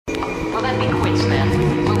Well, then we quits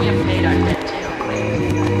then. Well, we have paid our debt too.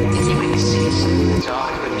 If you insist, it's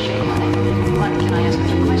all good shame on it. But can I ask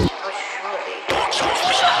you a question?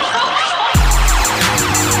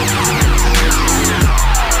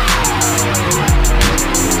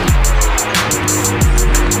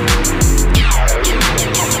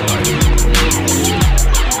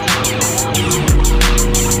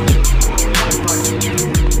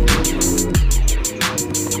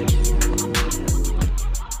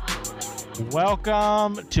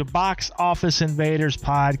 Welcome to Box Office Invaders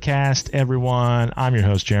Podcast, everyone. I'm your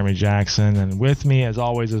host, Jeremy Jackson, and with me, as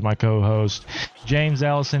always, is my co-host, James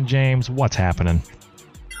Ellison. James, what's happening?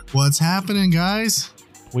 What's happening, guys?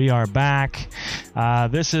 We are back.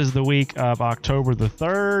 This is the week of October the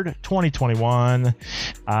 3rd, 2021.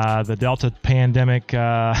 The Delta pandemic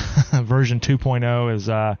version 2.0 is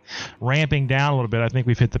ramping down a little bit. I think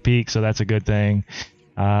we've hit the peak, so that's a good thing.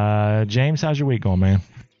 James, how's your week going, man?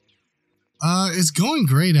 It's going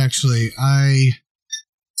great, actually. I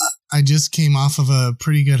just came off of a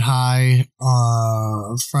pretty good high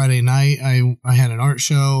Friday night. I had an art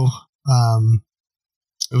show.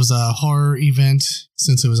 It was a horror event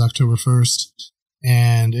since it was October 1st,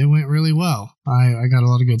 and it went really well. I got a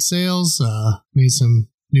lot of good sales, made some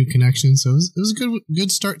new connections, so it was a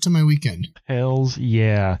good start to my weekend. Hells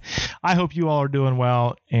yeah. I hope you all are doing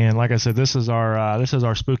well, and like I said, this is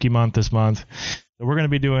our spooky month this month. We're going to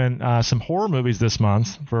be doing some horror movies this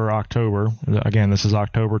month for October. Again, this is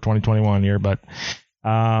October 2021 here, but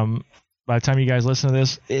by the time you guys listen to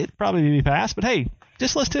this, it'll probably be past. But hey,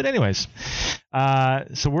 just listen to it anyways.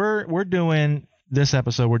 So we're doing this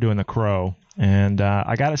episode. We're doing The Crow, and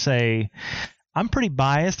I got to say, I'm pretty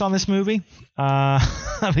biased on this movie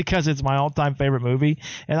because it's my all-time favorite movie,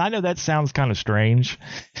 and I know that sounds kind of strange,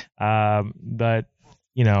 but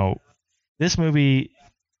you know, this movie,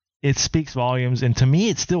 it speaks volumes, and to me,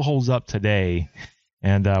 it still holds up today.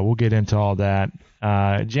 And we'll get into all that.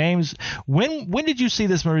 James, when did you see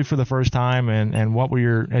this movie for the first time, and what were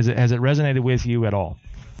your has it resonated with you at all?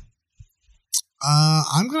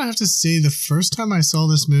 I'm gonna have to say the first time I saw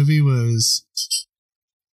this movie was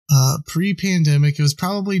pre-pandemic. It was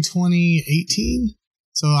probably 2018.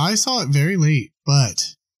 So I saw it very late,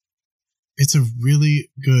 but it's a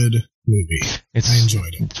really good movie. I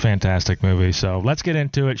enjoyed it. It's a fantastic movie. So let's get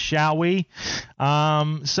into it, shall we?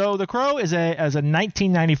 So The Crow is a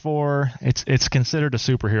 1994. It's considered a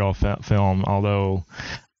superhero film, although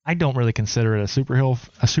I don't really consider it a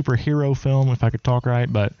superhero film, if I could talk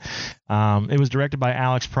right. But it was directed by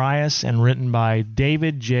Alex Proyas and written by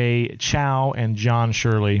David J. Chow and John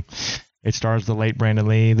Shirley. It stars the late Brandon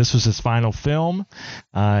Lee. This was his final film.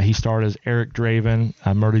 He starred as Eric Draven,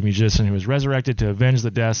 a murdered musician who was resurrected to avenge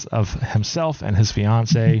the deaths of himself and his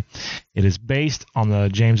fiancée. It is based on the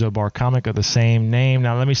James O'Barr comic of the same name.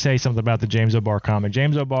 Now, let me say something about the James O'Barr comic.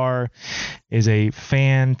 James O'Barr is a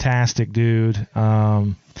fantastic dude,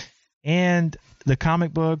 and the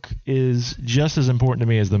comic book is just as important to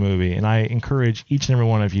me as the movie, and I encourage each and every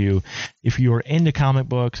one of you, if you are into comic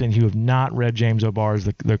books and you have not read James O'Barr's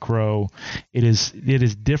The Crow, it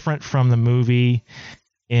is different from the movie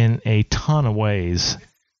in a ton of ways,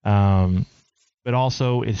 but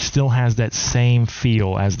also it still has that same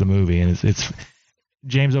feel as the movie, and it's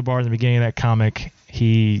James O'Barr in the beginning of that comic.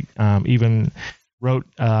 He even wrote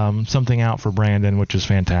something out for Brandon, which is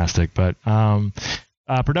fantastic, but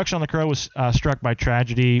production on The Crow was struck by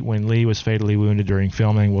tragedy when Lee was fatally wounded during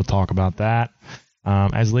filming. We'll talk about that.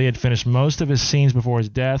 As Lee had finished most of his scenes before his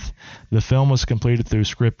death, the film was completed through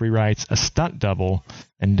script rewrites, a stunt double,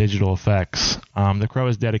 and digital effects. The Crow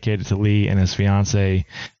is dedicated to Lee and his fiancée,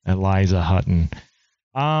 Eliza Hutton.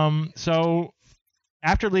 So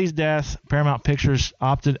after Lee's death, Paramount Pictures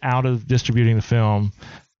opted out of distributing the film.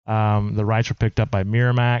 The rights were picked up by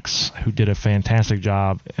Miramax, who did a fantastic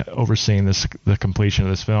job overseeing the completion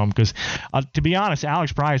of this film. Because, to be honest,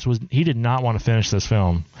 Alex Proyas he did not want to finish this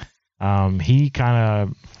film. Him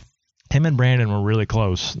and Brandon were really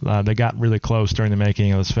close. They got really close during the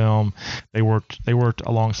making of this film. They worked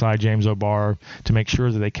alongside James O'Barr to make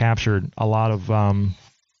sure that they captured a lot of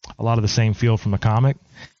the same feel from the comic,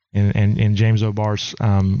 and James O'Barr's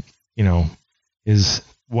is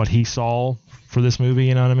what he saw for this movie,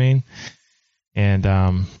 you know what I mean? And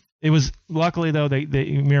it was, luckily though,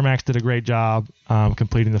 Miramax did a great job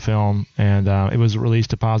completing the film, and it was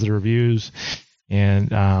released to positive reviews, and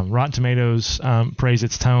Rotten Tomatoes praised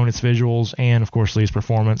its tone, its visuals, and of course Lee's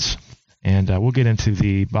performance. And we'll get into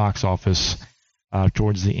the box office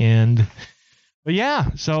towards the end. But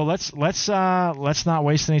yeah, so let's not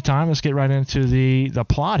waste any time. Let's get right into the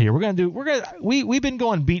plot here. We've been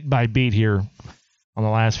going beat by beat here on the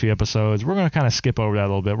last few episodes. We're going to kind of skip over that a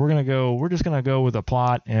little bit. We're just going to go with the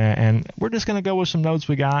plot, and we're just going to go with some notes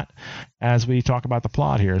we got as we talk about the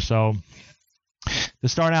plot here. So to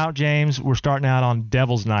start out, James, we're starting out on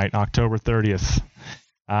Devil's Night, October 30th.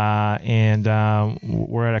 And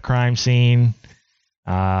we're at a crime scene.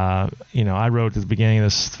 I wrote at the beginning of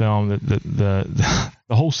this film that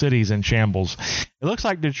the whole city's in shambles. It looks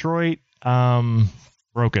like Detroit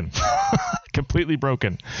broken, completely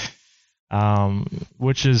broken.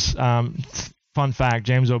 Which is fun fact: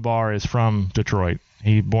 James O'Barr is from Detroit.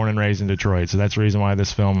 He born and raised in Detroit, so that's the reason why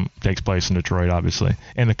this film takes place in Detroit, obviously.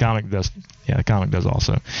 And the comic does. Yeah, the comic does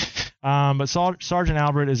also. But Sergeant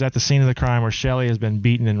Albert is at the scene of the crime where Shelley has been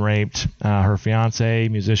beaten and raped. Her fiance,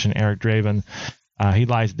 musician Eric Draven, he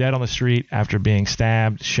lies dead on the street after being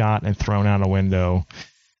stabbed, shot, and thrown out a window.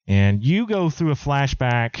 And you go through a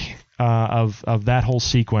flashback of that whole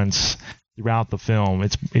sequence throughout the film.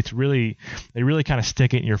 It's really, they really kind of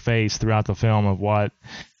stick it in your face throughout the film of what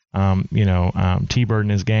T-Bird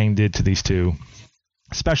and his gang did to these two,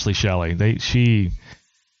 especially Shelley. She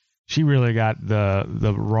really got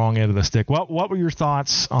the wrong end of the stick. What were your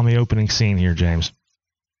thoughts on the opening scene here, James?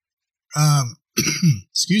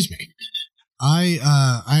 Excuse me.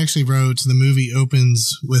 I actually wrote the movie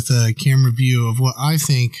opens with a camera view of what I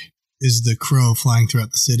think is the crow flying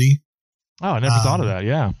throughout the city. Oh, I never thought of that.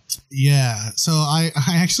 Yeah. Yeah. So I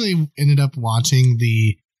actually ended up watching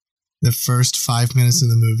the first 5 minutes of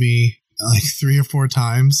the movie like 3 or 4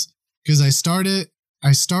 times because I started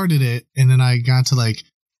it and then I got to like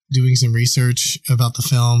doing some research about the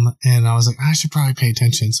film and I was like, I should probably pay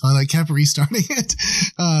attention. So I like kept restarting it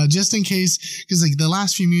just in case, because like the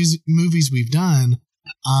last few movies we've done,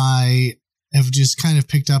 I have just kind of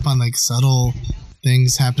picked up on like subtle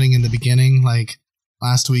things happening in the beginning. Like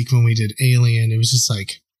last week when we did Alien, it was just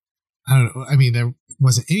like, I don't know. I mean, there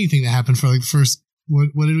wasn't anything that happened for like the first,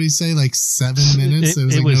 what did we say? Like 7 minutes? There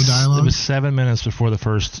was like no dialogue. It was 7 minutes before the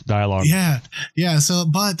first dialogue. Yeah. Yeah. So,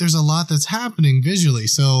 but there's a lot that's happening visually.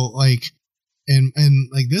 So like, and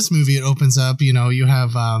like this movie, it opens up, you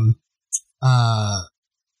have,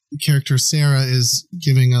 character Sarah is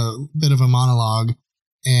giving a bit of a monologue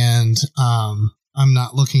and, I'm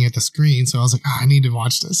not looking at the screen. So I was like, I need to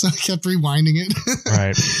watch this. So I kept rewinding it.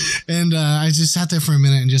 Right. And, I just sat there for a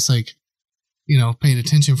minute and just like, paid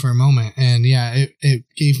attention for a moment. And yeah, it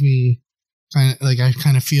gave me kind of like, I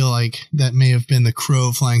kind of feel like that may have been the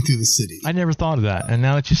crow flying through the city. I never thought of that. And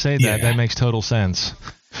now that you say that, that makes total sense.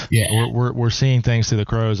 Yeah. We're seeing things through the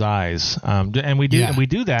crow's eyes. And we do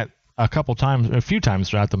that a few times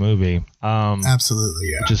throughout the movie. Absolutely,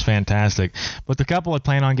 yeah. Which is fantastic. But the couple had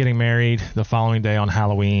planned on getting married the following day on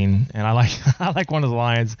Halloween, and I like one of the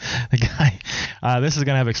lines. The guy, this is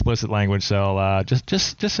gonna have explicit language, so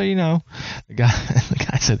just so you know, the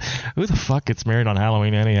guy said, "Who the fuck gets married on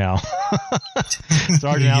Halloween anyhow?"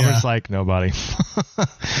 Sergeant Albert's like, nobody.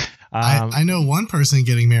 I know one person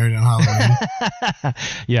getting married on Halloween.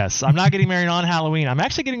 Yes, I'm not getting married on Halloween. I'm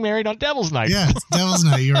actually getting married on Devil's Night. Yeah, it's Devil's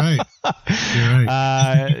Night. You're right. You're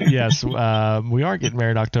right. Yes, we are getting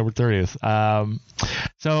married October 30th.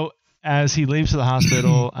 So as he leaves to the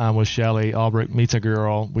hospital with Shelley, Albert meets a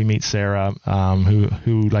girl. We meet Sarah,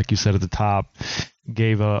 who, like you said at the top,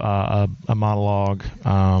 gave a monologue.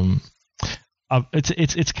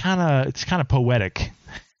 It's kind of poetic.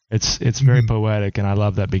 It's very poetic, and I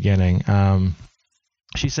love that beginning.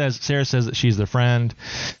 Sarah says that she's their friend,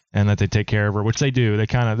 and that they take care of her, which they do. They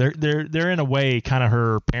they're in a way kind of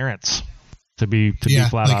her parents, to be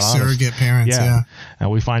flat like out honest. surrogate parents. Yeah.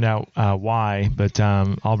 And we find out why, but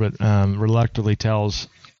Albert reluctantly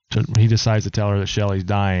he decides to tell her that Shelley's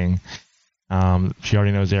dying. She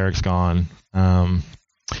already knows Eric's gone.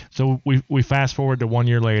 So we fast forward to 1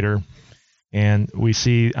 year later, and we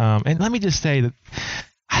see. And let me just say that.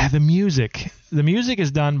 The music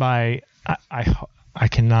is done by I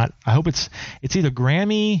hope it's either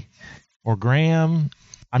Grammy or Graham.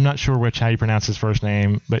 I'm not sure how you pronounce his first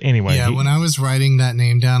name, but anyway. Yeah, when I was writing that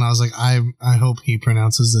name down, I was like, I hope he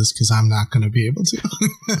pronounces this because I'm not going to be able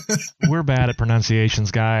to. We're bad at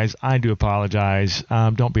pronunciations, guys. I do apologize.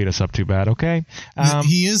 Don't beat us up too bad, okay?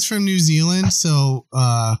 He is from New Zealand, so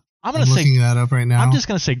I'm looking that up right now. I'm just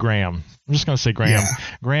going to say Graham. I'm just going to say Graham. Yeah.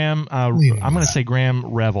 Graham. I'm going to say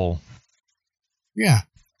Graham Revel. Yeah,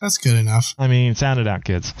 that's good enough. I mean, sound it out,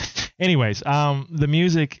 kids. Anyways, the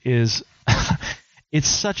music is it's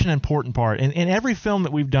such an important part. In every film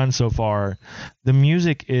that we've done so far, the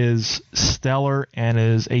music is stellar and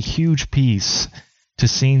is a huge piece to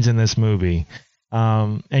scenes in this movie.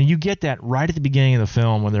 And you get that right at the beginning of the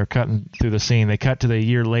film when they're cutting through the scene. They cut to the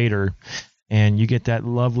year later, and you get that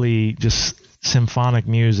lovely, just symphonic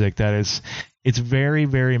music that is, it's very,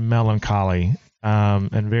 very melancholy,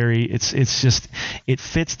 and very, it's just, it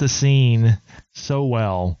fits the scene so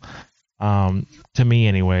well, to me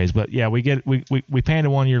anyways. But yeah, we pan to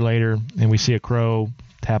 1 year later, and we see a crow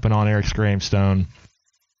tapping on Eric's gravestone.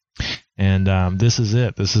 And this is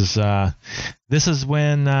it. This is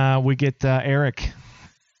when we get Eric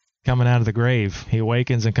coming out of the grave. He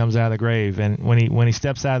awakens and comes out of the grave. And when he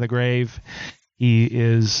steps out of the grave, he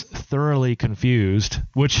is thoroughly confused,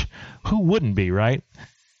 which who wouldn't be, right?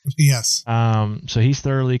 Yes. So he's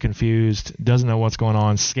thoroughly confused, doesn't know what's going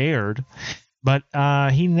on, scared, but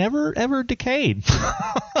he never ever decayed.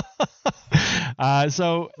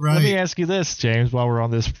 So let me ask you this, James, while we're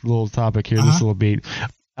on this little topic here, this little beat.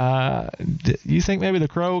 You think maybe the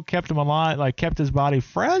crow kept him alive, like kept his body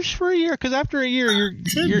fresh for a year? Because after a year,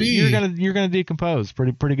 you're gonna decompose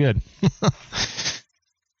pretty good.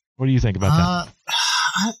 What do you think about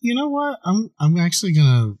that? You know what? I'm actually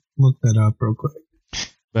gonna look that up real quick.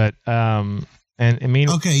 But and I mean,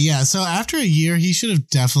 okay, yeah. So after a year, he should have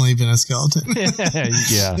definitely been a skeleton.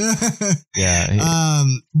 yeah.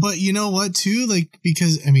 But you know what, too? Like,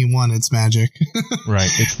 because I mean, one, it's magic, right?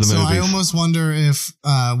 It's the so movies. I almost wonder if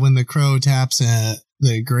when the crow taps at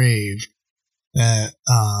the grave, that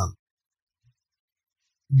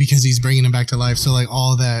because he's bringing him back to life, so like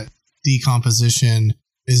all that decomposition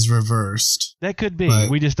is reversed. That could be. But,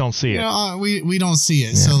 we just don't see it. We don't see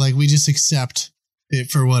it, so like we just accept it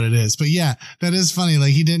for what it is. But yeah, that is funny.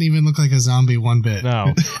 Like, he didn't even look like a zombie one bit.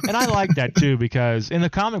 No. And I like that too, because in the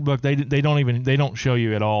comic book they don't show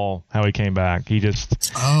you at all how he came back. They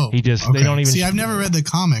don't even see. I've never read the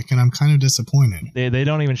comic, and I'm kind of disappointed. They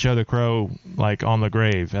don't even show the crow like on the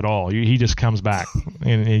grave at all. He just comes back,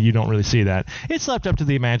 and you don't really see that. It's left up to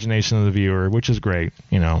the imagination of the viewer, which is great.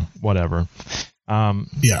 Whatever.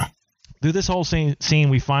 Yeah. Through this whole scene,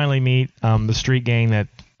 we finally meet the street gang that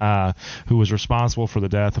who was responsible for the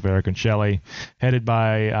death of Eric and Shelley, headed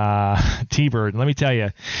by T-Bird. And let me tell you,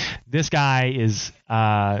 this guy is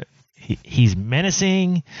he's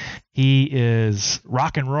menacing. He is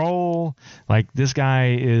rock and roll. Like, this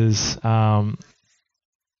guy is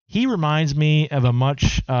he reminds me of a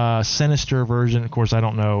much sinister version. Of course, I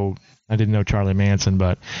didn't know Charlie Manson,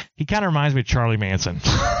 but he kind of reminds me of Charlie Manson.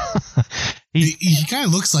 He kind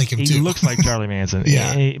of looks like him too. He looks like Charlie Manson.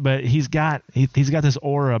 Yeah. But he's got this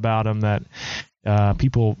aura about him that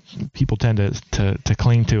people tend to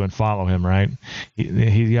cling to and follow him, right?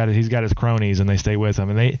 He's got his cronies, and they stay with him,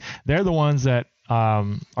 and they're the ones that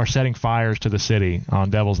are setting fires to the city on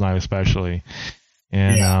Devil's Night especially,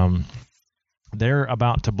 and they're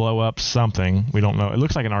about to blow up something. We don't know. It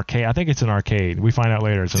looks like an arcade. I think it's an arcade. We find out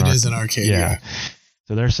later it is an arcade. Yeah.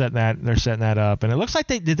 So they're setting that up, and it looks like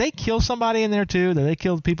did they kill somebody in there too? Did they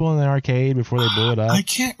kill people in the arcade before they blew it up? I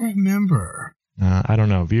can't remember. I don't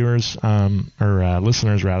know. Viewers or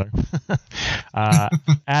listeners rather,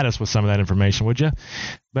 add us with some of that information, would you?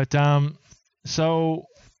 But so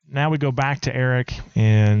now we go back to Eric,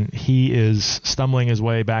 and he is stumbling his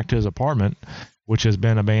way back to his apartment, which has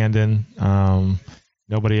been abandoned.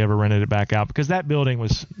 Nobody ever rented it back out because that building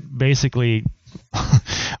was basically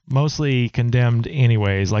mostly condemned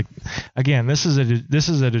anyways. Like, again, this is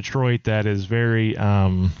a Detroit that is very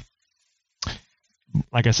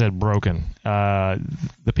like I said, broken.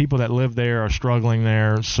 The people that live there are struggling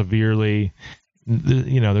there severely.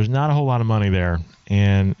 There's not a whole lot of money there,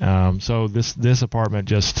 and so this apartment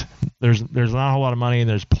just there's not a whole lot of money, and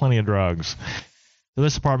there's plenty of drugs. So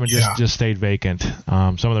this apartment just stayed vacant.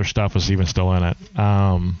 Some of their stuff was even still in it.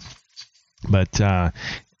 But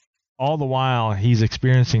all the while, he's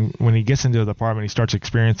experiencing, when he gets into the apartment, he starts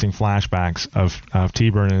experiencing flashbacks of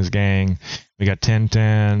T-Bird and his gang. We got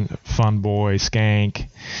 1010, Fun Boy, Skank,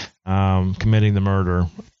 committing the murder.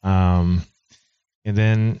 And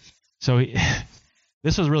then,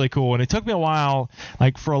 this was really cool, and it took me a while.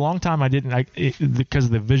 Like, for a long time, I didn't, because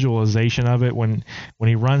of the visualization of it. When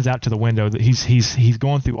he runs out to the window, he's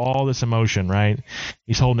going through all this emotion, right?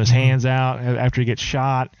 He's holding his hands out after he gets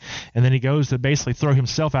shot, and then he goes to basically throw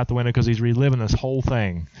himself out the window because he's reliving this whole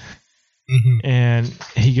thing. Mm-hmm. And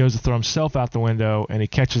he goes to throw himself out the window, and he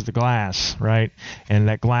catches the glass, right? And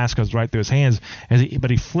that glass goes right through his hands. But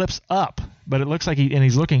he flips up, but it looks like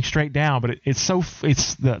he's looking straight down. But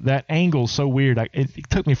that angle's so weird. It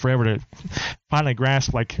took me forever to finally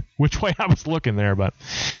grasp like which way I was looking there. But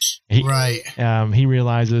he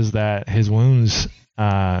realizes that his wounds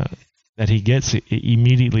that he gets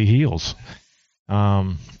immediately heals,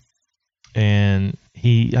 and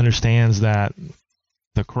he understands that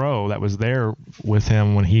the crow that was there with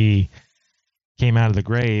him when he came out of the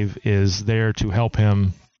grave is there to help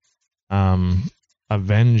him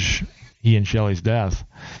avenge he and Shelley's death.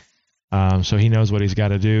 So he knows what he's got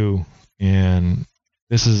to do. And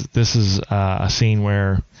this is a scene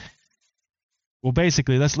where, well,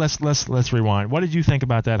 basically, let's rewind. What did you think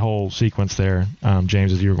about that whole sequence there,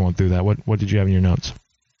 James, as you were going through that? What did you have in your notes?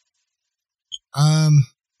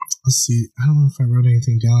 Let's see. I don't know if I wrote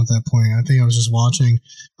anything down at that point. I think I was just watching,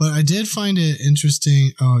 but I did find it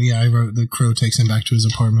interesting. Oh yeah, I wrote the crow takes him back to his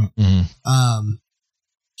apartment. Mm-hmm.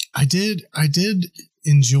 I did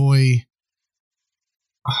enjoy.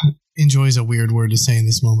 Enjoy is a weird word to say in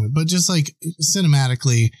this moment, but just like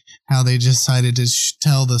cinematically, how they decided to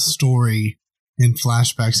tell the story in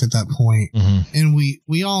flashbacks at that point. Mm-hmm. And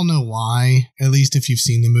we all know why. At least if you've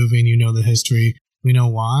seen the movie and you know the history, we know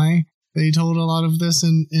why they told a lot of this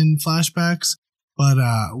in flashbacks, but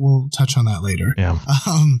we'll touch on that later. Yeah.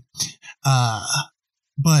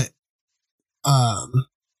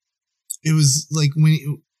 It was like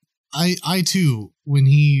when I too, when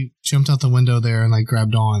he jumped out the window there and like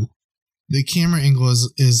grabbed on, the camera angle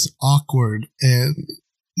is awkward, and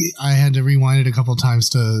I had to rewind it a couple times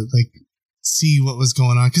to like see what was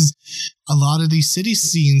going on, because a lot of these city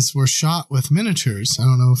scenes were shot with miniatures. I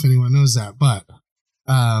don't know if anyone knows that, but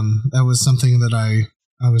that was something that I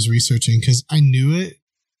was researching, because I knew it.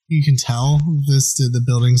 You can tell the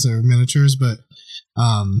buildings are miniatures, but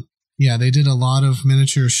yeah, they did a lot of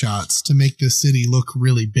miniature shots to make the city look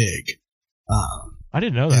really big. I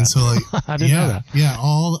didn't know that. And so like, I didn't know that. Yeah,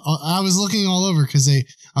 I was looking all over, because I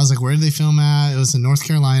was like, where did they film at? It was in North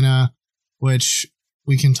Carolina, which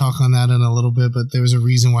we can talk on that in a little bit, but there was a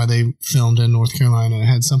reason why they filmed in North Carolina. It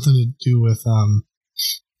had something to do with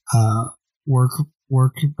work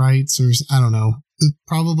rights, or I don't know,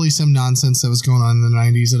 probably some nonsense that was going on in the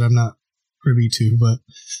 90s that I'm not privy to, but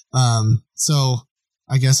so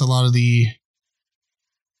I guess a lot of the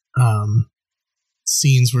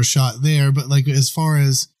scenes were shot there, but like as far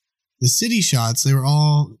as the city shots, they were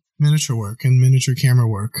all miniature work and miniature camera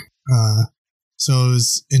work. So it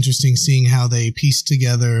was interesting seeing how they pieced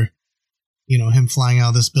together, him flying out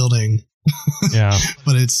of this building. Yeah.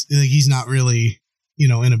 But it's like he's not really,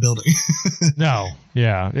 in a building. No.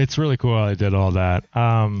 Yeah. It's really cool how they did all that.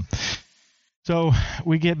 So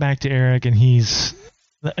we get back to Eric, and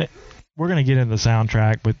we're going to get into the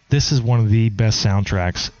soundtrack, but this is one of the best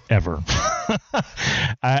soundtracks ever.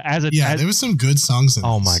 There was some good songs in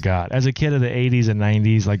Oh this. my God. As a kid of the 80s and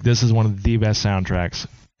 90s, like this is one of the best soundtracks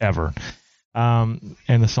ever. And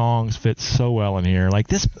the songs fit so well in here. Like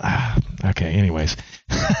this. Okay. Anyways,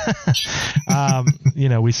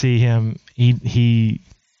 we see him. He's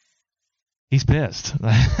pissed.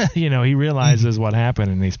 He realizes what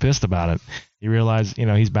happened, and he's pissed about it. He realized,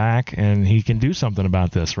 he's back and he can do something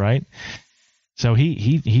about this, right? So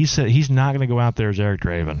he said he's not going to go out there as Eric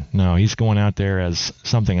Draven. No, he's going out there as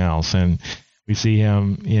something else. And we see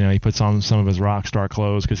him, he puts on some of his rock star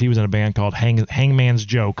clothes, because he was in a band called Hangman's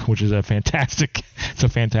Joke, which is a fantastic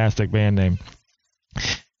band name.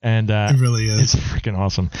 And it really is. It's freaking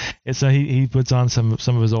awesome. And so he puts on some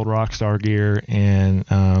of his old rock star gear, and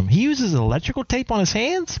he uses electrical tape on his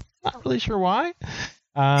hands. Not really sure why.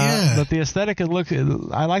 But the aesthetic I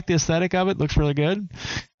like the aesthetic of it. Looks really good.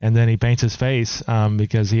 And then he paints his face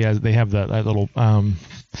because they have that little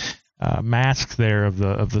mask there of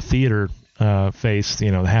the theater face, the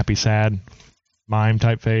happy sad mime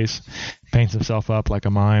type face. Paints himself up like a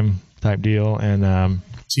mime type deal. And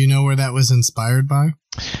do you know where that was inspired by?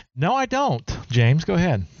 No, I don't. James, go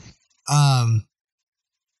ahead.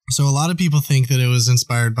 So a lot of people think that it was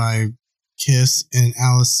inspired by Kiss and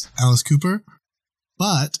Alice Cooper,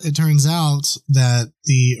 but it turns out that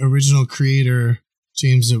the original creator,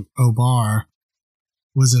 James O'Barr,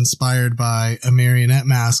 was inspired by a marionette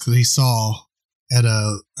mask that he saw on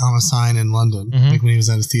a sign in London, like when he was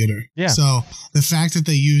at a theater. Yeah. So the fact that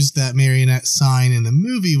they used that marionette sign in the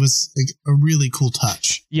movie was like a really cool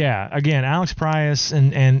touch. Yeah. Again, Alex Price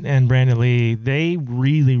and Brandon Lee, they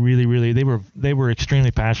really they were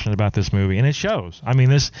extremely passionate about this movie, and it shows. I mean,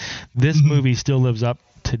 this movie still lives up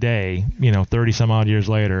today, 30 some odd years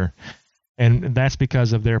later. And that's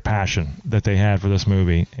because of their passion that they had for this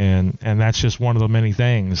movie. And that's just one of the many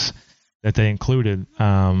things that they included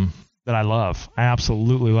that I love. I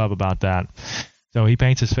absolutely love about that. So he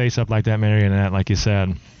paints his face up like that marionette, like you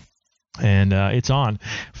said. And it's on.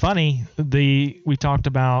 Funny, we talked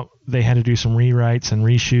about they had to do some rewrites and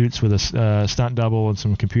reshoots with a stunt double and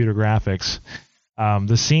some computer graphics.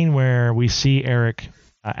 The scene where we see Eric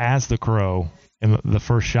as the Crow in the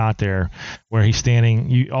first shot there, where he's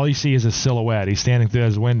standing, all you see is a silhouette. He's standing through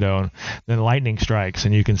his window, and then lightning strikes,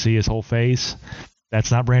 and you can see his whole face. That's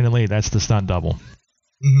not Brandon Lee. That's the stunt double.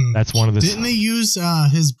 Mhm. That's one of the. Didn't they use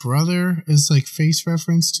his brother as like face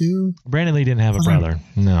reference too? Brandon Lee didn't have a brother.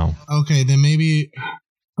 No. Okay, then maybe.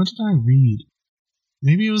 What did I read?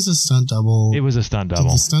 Maybe it was a stunt double. It was a stunt Did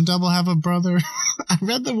double. the stunt double have a brother? I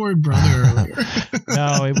read the word brother earlier.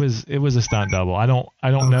 No, it was a stunt double. I don't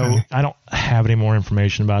know. Okay. I don't have any more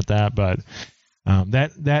information about that, but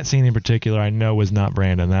that scene in particular, I know was not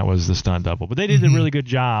Brandon. That was the stunt double. But they did a really good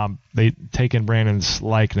job. They taken Brandon's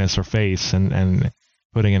likeness or face and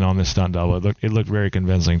putting it on this stunt double. It looked very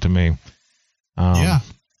convincing to me. Yeah.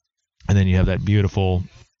 And then you have that beautiful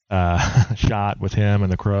shot with him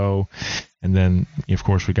and the crow. And then, of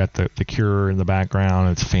course, we got the Cure in the background.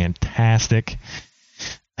 It's fantastic.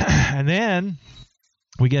 And then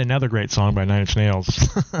we get another great song by Nine Inch Nails.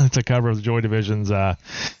 It's a cover of Joy Division's. Oh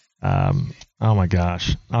my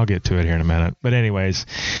gosh, I'll get to it here in a minute. But anyways,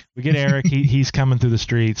 we get Eric. He's coming through the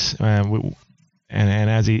streets, and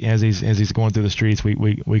as he's going through the streets,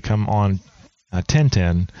 we come on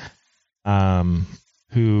 1010.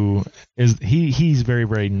 Who is he's very,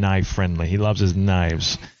 very knife friendly. He loves his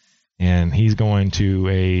knives. And he's going to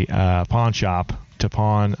a pawn shop to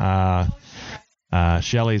pawn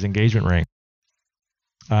Shelley's engagement ring,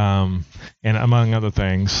 and among other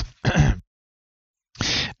things.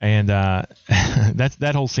 And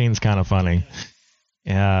that whole scene's kind of funny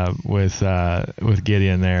with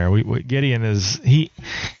Gideon there. Gideon is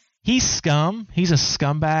he's scum. He's a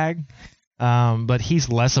scumbag. But he's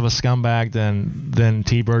less of a scumbag than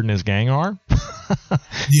T-Bird and his gang are.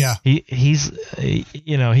 Yeah. He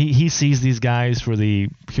sees these guys for the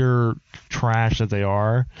pure trash that they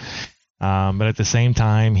are. But at the same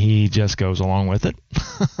time, he just goes along with it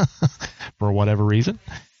for whatever reason.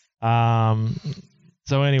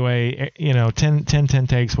 So anyway, 10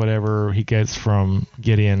 takes whatever he gets from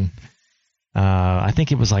Gideon. I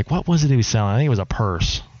think it was like, what was it he was selling? I think it was a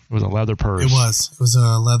purse. It was a leather purse. It was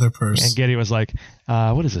a leather purse. And Gideon was like,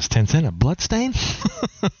 what is this, 10 cent, a blood stain?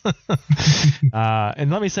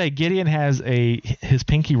 And let me say, Gideon has his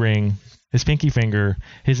pinky ring, his pinky finger,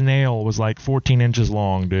 his nail was like 14 inches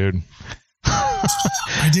long, dude.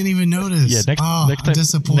 I didn't even notice. Yeah, next I'm time,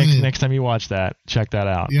 disappointed. next time you watch that, check that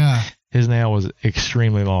out. Yeah. His nail was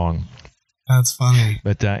extremely long. That's funny.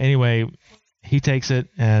 But anyway, he takes it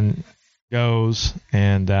and goes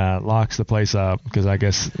and locks the place up because I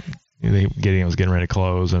guess Gideon was getting ready to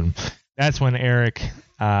close, and that's when Eric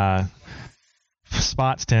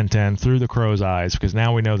spots 1010 through the crow's eyes, because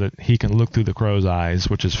now we know that he can look through the crow's eyes,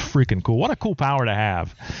 which is freaking cool. What a cool power to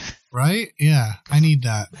have, right? Yeah, I need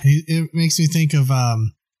that. It makes me think of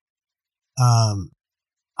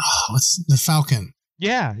what's the Falcon?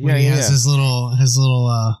 Yeah, he has his little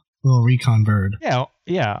recon bird. Yeah.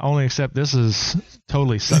 Only except this is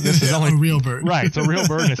totally this is only a real bird. Right, it's a real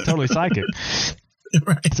bird and it's totally psychic.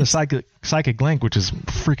 Right. It's a psychic link, which is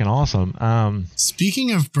freaking awesome.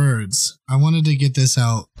 Speaking of birds, I wanted to get this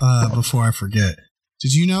out before I forget.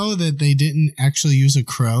 Did you know that they didn't actually use a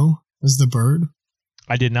crow as the bird?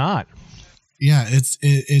 I did not. Yeah,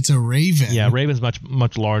 it's a raven. Yeah, raven's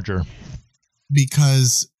much larger.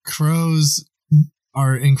 Because crows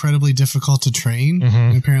are incredibly difficult to train. Mm-hmm.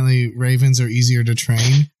 And apparently ravens are easier to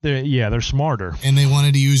train. They're smarter. And they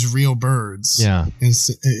wanted to use real birds. Yeah.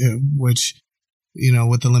 Which,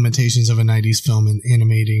 with the limitations of a 90s film and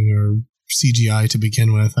animating or CGI to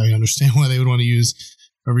begin with, I understand why they would want to use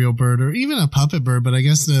a real bird or even a puppet bird, but I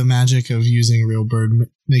guess the magic of using a real bird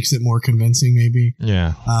makes it more convincing maybe.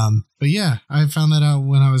 Yeah. But yeah, I found that out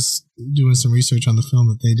when I was doing some research on the film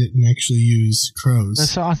that they didn't actually use crows.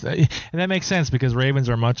 That's awesome. And that makes sense because ravens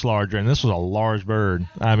are much larger, and this was a large bird.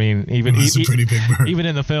 I mean, It's a pretty big bird. Even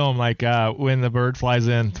in the film, like when the bird flies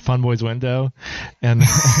in Fun Boy's window, and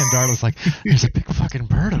Darla's like, "There's a big fucking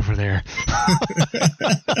bird over there."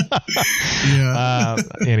 Yeah.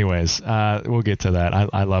 Anyways, we'll get to that.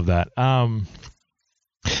 I love that.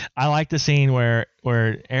 I like the scene where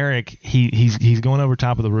Eric he's going over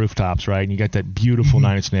top of the rooftops, right? And you got that beautiful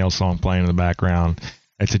Nine Inch Nails song playing in the background.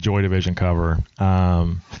 It's a Joy Division cover.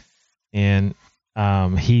 And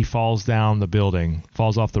he falls down the building,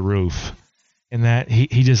 falls off the roof, and that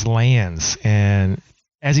he just lands. And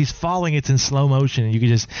as he's falling, it's in slow motion. And you can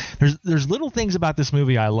just there's little things about this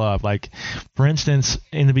movie I love. Like, for instance,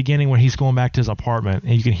 in the beginning when he's going back to his apartment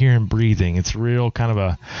and you can hear him breathing. It's real kind of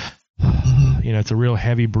a it's a real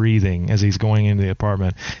heavy breathing as he's going into the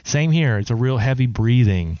apartment. Same here. It's a real heavy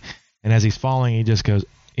breathing. And as he's falling, and then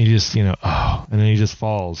he just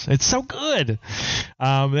falls. It's so good.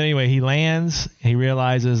 But anyway, he lands. He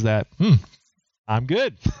realizes that, I'm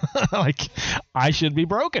good. Like, I should be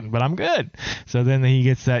broken, but I'm good. So then you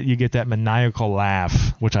get that maniacal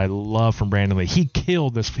laugh, which I love from Brandon Lee. He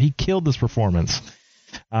killed this performance.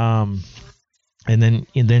 And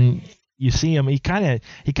then you see him. He kind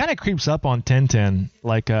of creeps up on Tintin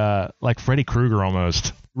like Freddy Krueger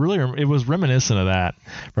almost. Really, it was reminiscent of that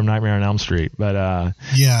from Nightmare on Elm Street. But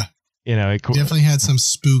yeah, it definitely had some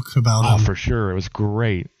spook about him. Oh, for sure, it was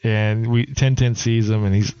great. And Tintin sees him,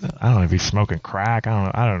 and I don't know if he's smoking crack.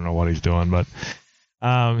 I don't know what he's doing, but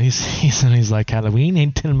he's like Halloween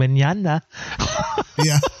until mañana.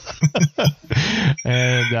 Yeah.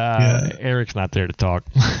 And Eric's not there to talk.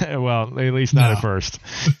 Well, at least not at first.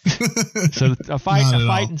 So a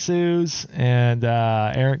fight ensues, and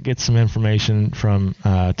Eric gets some information from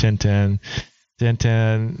Tintin.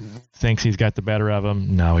 Tintin thinks he's got the better of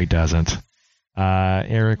him. No, he doesn't.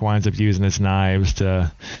 Eric winds up using his knives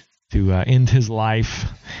to end his life,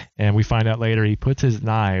 and we find out later he puts his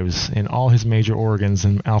knives in all his major organs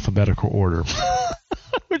in alphabetical order.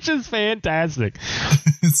 Which is fantastic.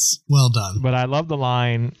 It's well done. But I love the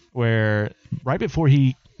line where right before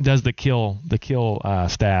he does the kill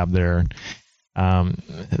stab there,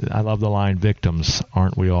 I love the line, "Victims,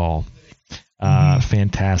 aren't we all?"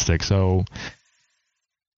 Fantastic. So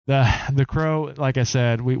the Crow, like I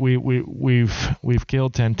said, we've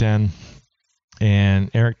killed Tintin, and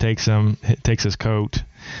Eric takes his coat,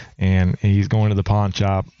 and he's going to the pawn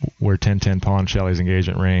shop where Tintin pawned Shelley's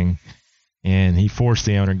engagement ring. And he forced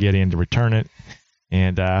the owner, Gideon, to return it.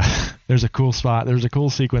 And there's a cool spot. There's a cool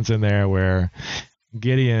sequence in there where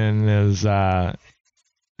Gideon is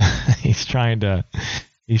he's trying to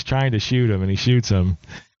shoot him, and he shoots him,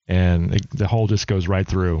 and the hole just goes right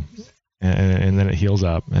through, and then it heals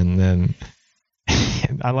up. And then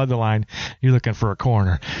I love the line, "You're looking for a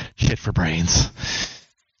corner, shit for brains."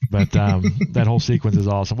 But that whole sequence is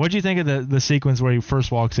awesome. What do you think of the sequence where he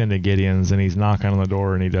first walks into Gideon's and he's knocking on the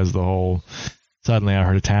door and he does the whole, "Suddenly I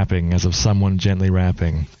heard a tapping as of someone gently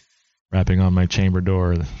rapping on my chamber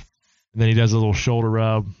door." And then he does a little shoulder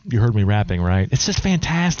rub. "You heard me rapping, right?" It's just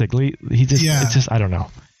fantastic. It's just, I don't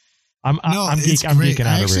know. I'm geeking out over here.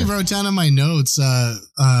 I actually wrote down in my notes,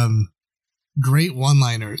 great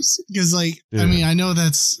one-liners. Because, I mean, I know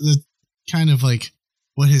that's the kind of like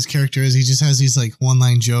what his character is. He just has these like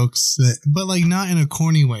one-line jokes but like not in a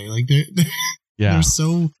corny way. Like they're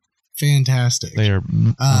so fantastic. They are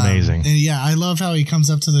amazing. And yeah, I love how he comes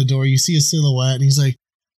up to the door. You see a silhouette, and he's like,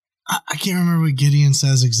 I can't remember what Gideon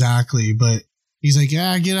says exactly, but he's like,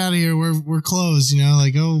 "Yeah, get out of here. We're closed.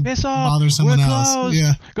 Like, go piss off. Bother someone else. Closed.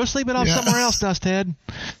 Yeah, go sleep it off somewhere else, Dusthead.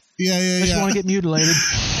 Yeah. I just want to get mutilated."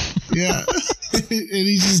 Yeah. And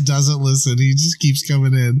he just doesn't listen. He just keeps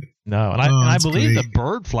coming in. No, and I believe the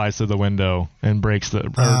bird flies through the window and breaks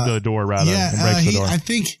the door rather. Yeah, and breaks the door. I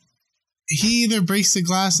think he either breaks the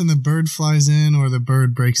glass and the bird flies in, or the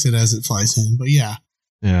bird breaks it as it flies in. But yeah.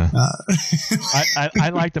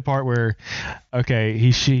 I like the part where, okay,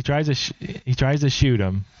 he tries to shoot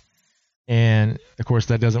him, and of course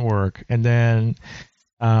that doesn't work. And then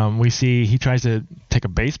we see he tries to take a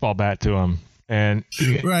baseball bat to him. And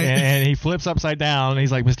he flips upside down, and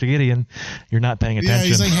he's like, "Mr. Gideon, you're not paying attention." Yeah,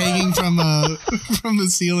 he's like hanging from the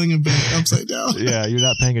ceiling a bit upside down. Yeah, you're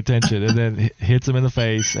not paying attention. And then hits him in the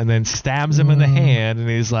face, and then stabs him in the hand, and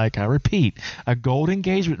he's like, "I repeat, a gold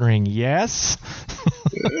engagement ring, yes."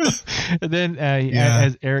 And then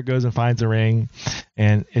as Eric goes and finds a ring,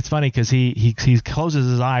 and it's funny because he closes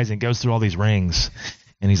his eyes and goes through all these rings.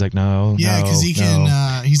 And he's like, "No, yeah, because he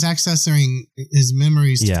can. He's accessing his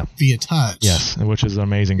memories via touch. Yes, which is an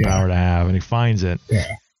amazing power to have. And he finds it. Yeah.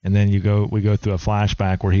 And then we go through a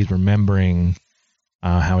flashback where he's remembering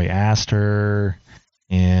how he asked her,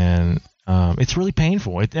 and it's really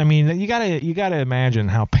painful. I mean, you gotta imagine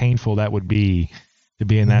how painful that would be to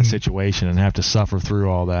be in that situation and have to suffer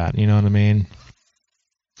through all that. You know what I mean?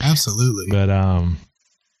 Absolutely. But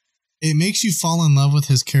it makes you fall in love with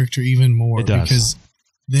his character even more. It does. Because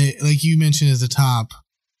they, like you mentioned at the top,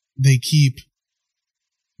 they keep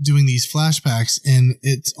doing these flashbacks, and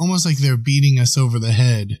it's almost like they're beating us over the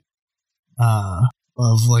head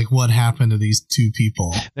of like what happened to these two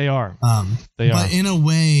people. They are. But in a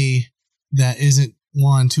way that isn't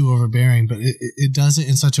too overbearing, but it does it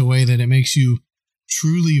in such a way that it makes you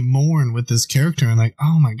truly mourn with this character and like,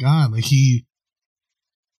 oh my God, like he's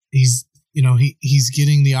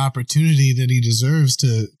getting the opportunity that he deserves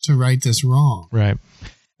to right this wrong. Right.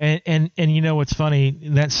 And you know what's funny?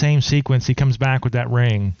 In that same sequence, he comes back with that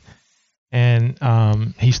ring, and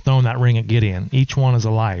he's thrown that ring at Gideon. Each one is a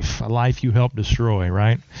life you helped destroy,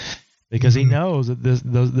 right? Because he knows that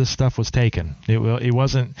this stuff was taken. It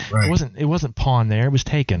wasn't pawned there. It was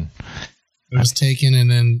taken. It was taken, and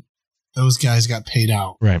then those guys got paid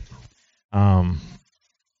out. Right.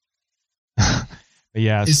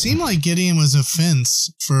 Yes. It seemed like Gideon was a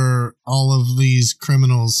fence for all of these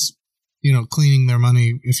criminals, cleaning their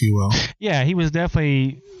money, if you will. Yeah, he was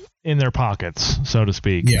definitely in their pockets, so to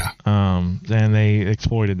speak. Yeah. And they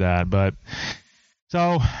exploited that. But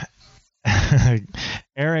so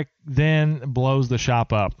Eric then blows the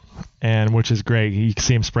shop up, and which is great. You can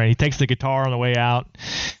see him spraying. He takes the guitar on the way out.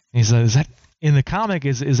 He says, "Is that in the comic?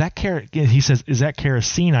 Is that He says, "Is that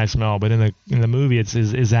kerosene I smell?" But in the movie, it's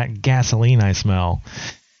is that gasoline I smell?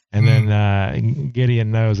 And then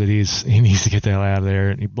Gideon knows that he needs to get the hell out of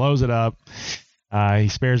there. He blows it up. He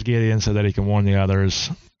spares Gideon so that he can warn the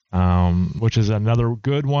others, which is another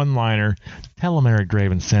good one-liner. Tell him Eric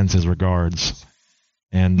Draven sends his regards.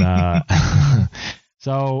 And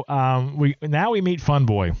so we meet Fun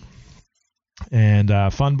Boy.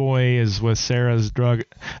 And Fun Boy is with Sarah's drug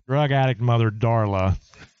addict mother, Darla.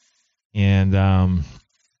 And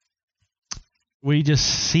we just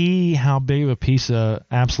see how big of a piece of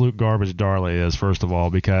absolute garbage Darla is, first of all,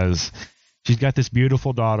 because she's got this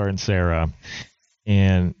beautiful daughter in Sarah.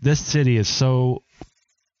 And this city is so,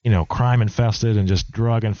 crime infested and just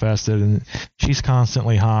drug infested. And she's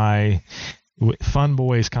constantly high. Fun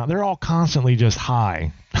Boys, they're all constantly just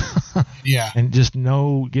high. Yeah. And just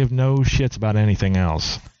give no shits about anything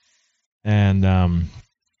else. And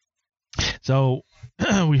so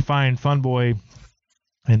we find Fun Boy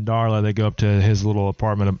and Darla. They go up to his little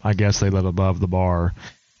apartment. I guess they live above the bar.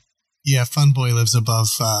 Yeah, Fun Boy lives above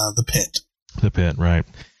the pit. The pit, right.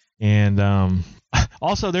 And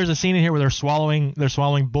also there's a scene in here where they're swallowing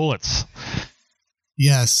bullets.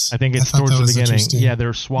 Yes. I think it's towards the beginning. Yeah,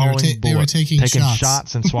 they're swallowing bullets. They were taking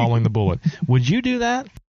shots and swallowing the bullet. Would you do that?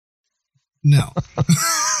 No.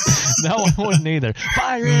 No, I wouldn't either.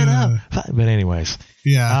 Fire it up. But anyways.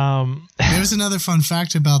 Yeah. There was another fun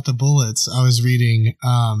fact about the bullets I was reading.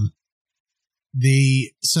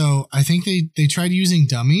 So I think they tried using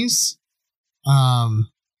dummies. I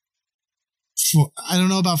don't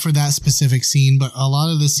know about for that specific scene, but a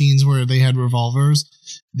lot of the scenes where they had revolvers,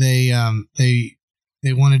 they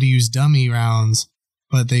wanted to use dummy rounds,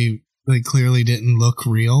 but they clearly didn't look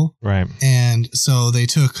real. Right. And so they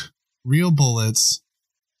took real bullets,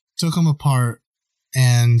 took them apart,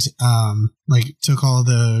 and took all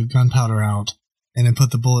the gunpowder out, and then put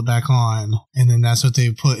the bullet back on, and then that's what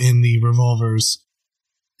they put in the revolvers.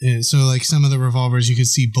 So like some of the revolvers, you could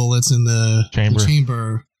see bullets in the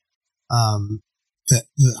chamber.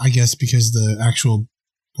 I guess because the actual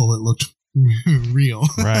bullet looked real.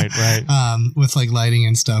 Right. With like lighting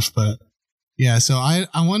and stuff. But yeah, so I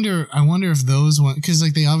wonder if those ones, because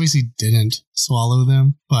like they obviously didn't swallow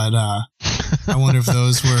them, but I wonder if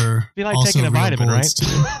those were be like also taking a vitamin, right?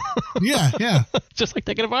 Too. Yeah. Just like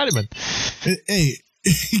taking a vitamin. Hey,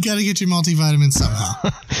 you got to get your multivitamin somehow.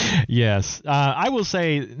 Yes. I will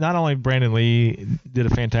say not only Brandon Lee did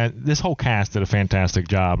this whole cast did a fantastic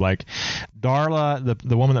job. Like Darla,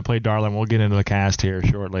 the woman that played Darla, and we'll get into the cast here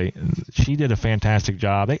shortly, she did a fantastic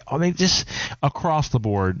job. They just across the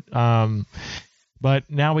board. But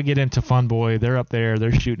now we get into Fun Boy. They're up there.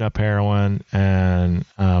 They're shooting up heroin. And,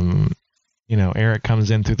 Eric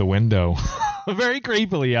comes in through the window. Very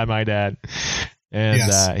creepily, I might add. And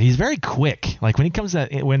yes. He's very quick. Like when he comes to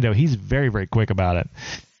that window, he's very, very quick about it.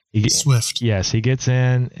 Swift. Yes, he gets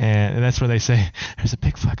in, and that's where they say, "There's a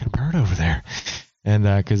big fucking bird over there," and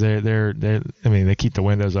because they keep the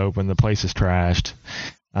windows open. The place is trashed,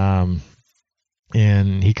 and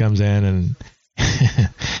he comes in and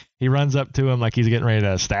he runs up to him like he's getting ready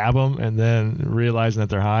to stab him, and then realizing that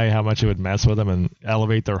they're high, how much it would mess with them and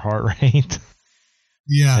elevate their heart rate.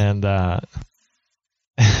 Yeah, and I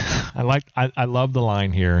love the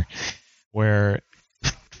line here where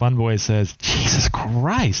Fun Boy says, "Jesus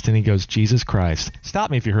Christ," and he goes, "Jesus Christ." Stop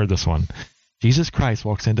me if you heard this one. Jesus Christ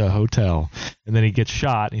walks into a hotel, and then he gets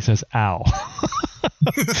shot, and he says, "Ow."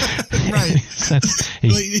 Right.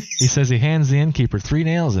 he says he hands the innkeeper 3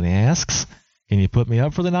 nails, and he asks, "Can you put me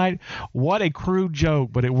up for the night?" What a crude joke,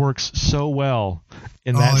 but it works so well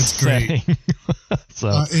in that setting. Great.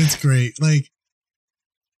 So it's great. Like,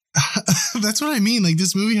 that's what I mean. Like,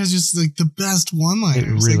 this movie has just like the best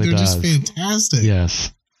one-liners. It really they're does. Just fantastic.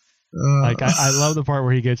 Yes. Like I love the part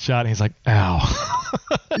where he gets shot and he's like, "Ow."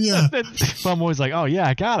 Yeah. Fun Boy's like, "Oh yeah,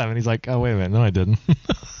 I got him," and he's like, "Oh wait a minute, no, I didn't."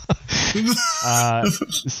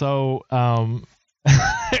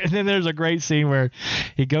 And then there's a great scene where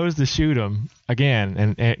he goes to shoot him again,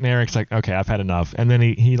 and Eric's like, "Okay, I've had enough," and then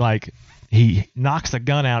he he knocks the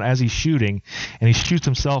gun out as he's shooting, and he shoots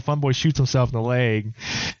himself. Funboy shoots himself in the leg,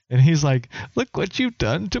 and he's like, "Look what you've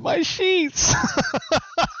done to my sheets."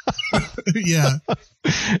 Yeah.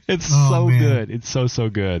 It's Oh, man. good. It's so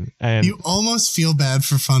good. And You almost feel bad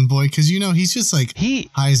for Funboy because he's just like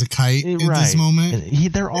high as a kite at this moment.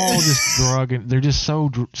 And they're all just drug. They're just so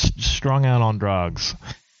strung out on drugs.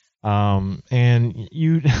 And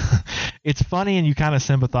it's funny, and you kind of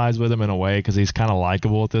sympathize with him in a way because he's kind of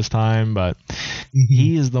likable at this time, but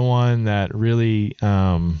he is the one that really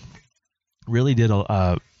did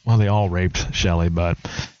well, they all raped Shelley, but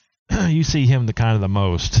you see him the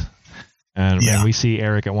most. And we see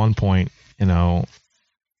Eric at one point,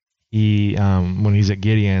 he when he's at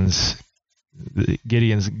Gideon's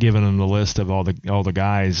giving him the list of all the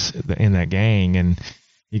guys in that gang, and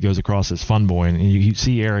he goes across as Funboy, and you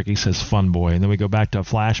see Eric, he says Funboy, and then we go back to a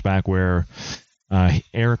flashback where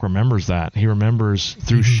Eric remembers that. He remembers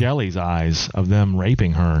through Shelley's eyes of them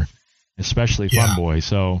raping her, especially Funboy.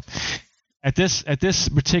 So at this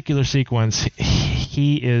particular sequence,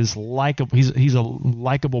 he is likable. He's a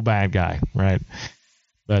likable bad guy, right?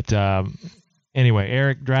 But anyway,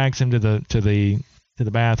 Eric drags him to the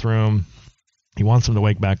bathroom. He wants him to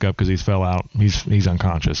wake back up because he's fell out. He's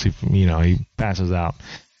unconscious. He passes out.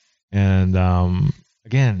 And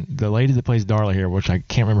again, the lady that plays Darla here, which I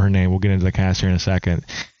can't remember her name. We'll get into the cast here in a second.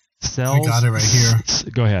 I got it right here.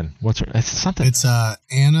 Go ahead. What's her? It's something. It's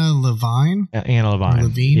Anna Levine. Anna Levine.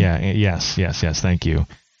 Levine. Yeah. Yes. Thank you.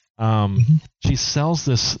 She sells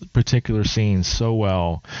this particular scene so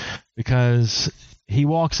well because he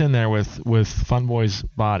walks in there with Funboy's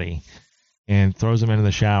body and throws him into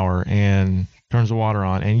the shower and turns the water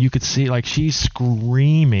on, and you could see she's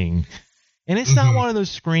screaming. And it's not one of those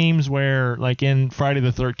screams where, like in Friday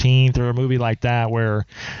the 13th or a movie like that, where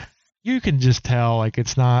you can just tell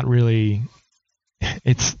it's not really.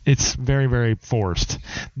 It's very, very forced.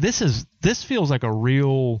 This feels like a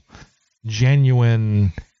real,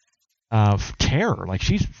 genuine terror. Like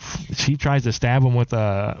she tries to stab him with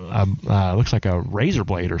a looks like a razor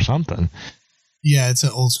blade or something. Yeah, it's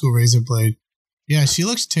an old school razor blade. Yeah, she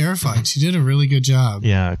looks terrified. She did a really good job.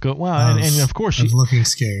 Yeah, good. Well, and of course she's looking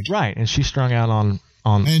scared. Right, and she's strung out on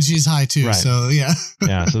and she's high too. Right. So yeah.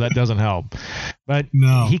 Yeah, so that doesn't help. But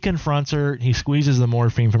he confronts her. He squeezes the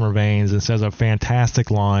morphine from her veins and says a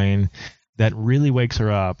fantastic line that really wakes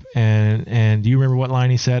her up. And do you remember what line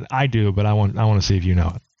he said? I do, but I want to see if you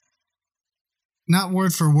know it. Not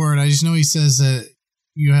word for word. I just know he says that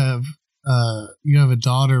you have a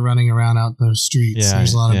daughter running around out in the streets. Yeah,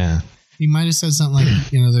 there's a lot of. He might have said something like,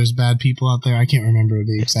 there's bad people out there. I can't remember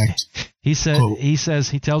the exact. He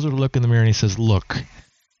tells her to look in the mirror, and he says, "Look,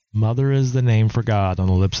 mother is the name for God on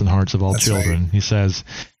the lips and hearts of all children." Right. He says,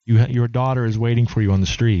 your daughter is waiting for you on the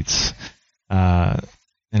streets. And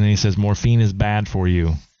then he says, morphine is bad for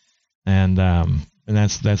you. And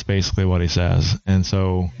that's basically what he says. And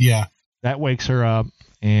so that wakes her up,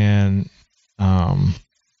 and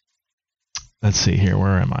let's see here.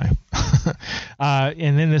 Where am I?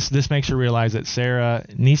 And then this makes her realize that Sarah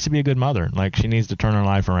needs to be a good mother. Like, she needs to turn her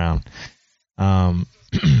life around. And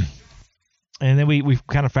then we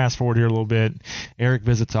kind of fast forward here a little bit. Eric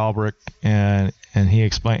visits Albrecht, and he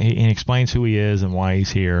explains who he is and why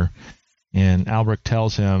he's here. And Albrecht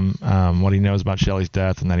tells him what he knows about Shelley's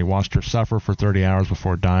death, and that he watched her suffer for 30 hours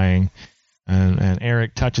before dying. And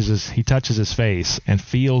Eric touches his face and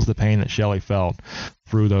feels the pain that Shelley felt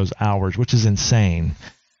through those hours, which is insane.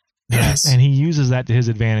 Yes. And he uses that to his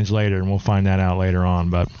advantage later, and we'll find that out later on.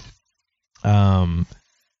 But, man,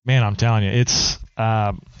 I'm telling you, it's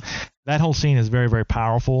that whole scene is very, very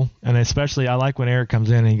powerful. And especially, I like when Eric comes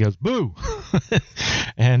in and he goes, "Boo!"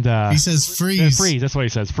 And he says, "Freeze." Freeze. That's what he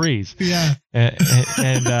says. Freeze. Yeah. And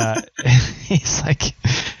he's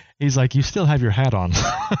like, "You still have your hat on."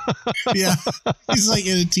 Yeah. He's like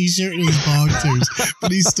in a t-shirt and his boxers,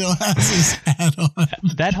 but he still has his hat on.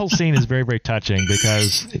 That whole scene is very, very touching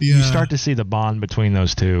because you start to see the bond between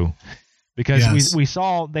those two. Because we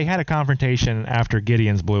saw they had a confrontation after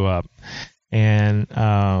Gideon's blew up, and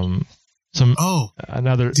another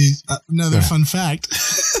fun fact.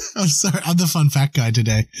 I'm sorry, I'm the fun fact guy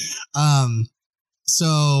today.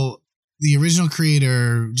 So the original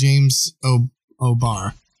creator, James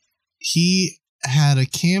O'Barr, he had a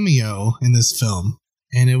cameo in this film,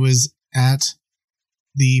 and it was at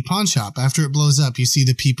the pawn shop. After it blows up, you see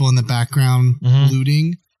the people in the background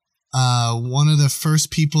looting. One of the first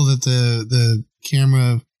people that the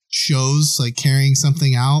camera shows, like, carrying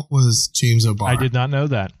something out, was James O'Barr. I did not know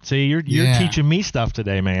that. See, you're teaching me stuff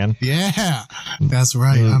today, man. Yeah, that's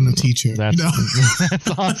right. I'm the teacher. That's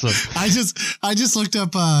awesome. I just looked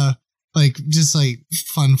up like just like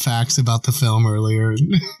fun facts about the film earlier.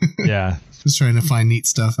 Yeah. Just trying to find neat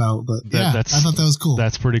stuff out, but I thought that was cool.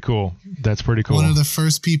 That's pretty cool. One of the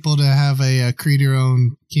first people to have a create your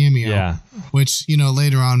own cameo. Yeah. Which,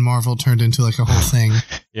 later on Marvel turned into like a whole thing.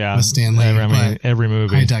 Yeah. With Stan Lee. Every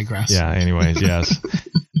movie. I digress. Yeah. Anyways, yes.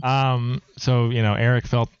 So Eric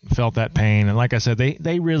felt that pain, and like I said, they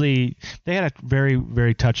had a very,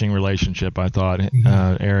 very touching relationship. I thought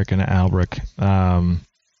Eric and Albrecht.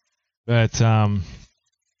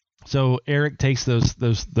 So Eric takes those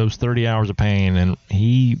 30 hours of pain, and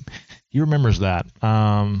he remembers that.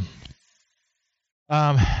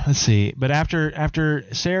 Let's see. But after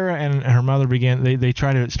Sarah and her mother begin, they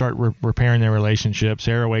try to start repairing their relationship.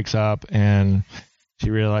 Sarah wakes up and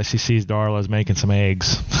she sees Darla's making some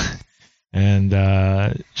eggs,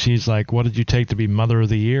 and she's like, "What did you take to be Mother of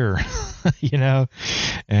the Year?" And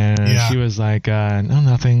she was like, "No,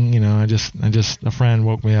 nothing. I just a friend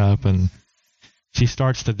woke me up." And she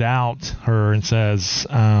starts to doubt her and says,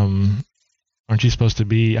 "Aren't you supposed to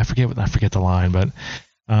be?" I forget the line, but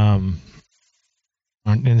and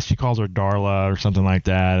she calls her Darla or something like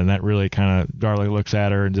that, and that really kind of Darla looks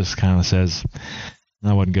at her and just kind of says,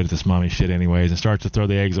 "I wasn't good at this mommy shit anyways," and starts to throw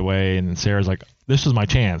the eggs away. And Sarah's like, "This is my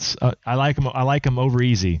chance. I like him over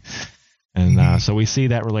easy." And so we see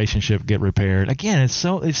that relationship get repaired. Again,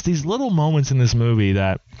 it's these little moments in this movie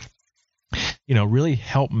that really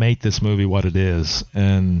help make this movie what it is,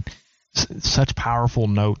 and such powerful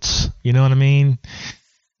notes. You know what I mean?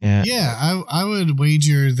 And, yeah, I would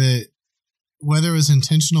wager that whether it was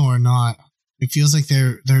intentional or not, it feels like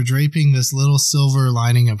they're draping this little silver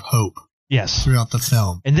lining of hope. Yes, throughout the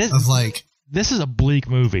film, and this is a bleak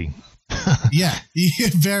movie. yeah,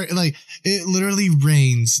 very like it literally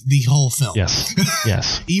rains the whole film.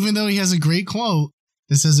 Yes. Even though he has a great quote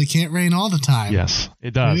that says it can't rain all the time. Yes,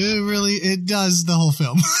 it does. It does the whole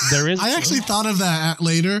film. I actually thought of that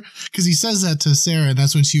later because he says that to Sarah, and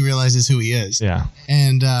that's when she realizes who he is. Yeah,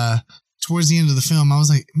 and towards the end of the film, I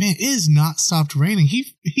was like, man, it has not stopped raining.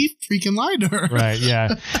 He freaking lied to her. Right,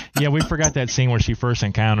 yeah. Yeah, we forgot that scene where she first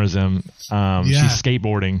encounters him. She's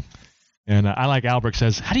skateboarding. And I like Albrecht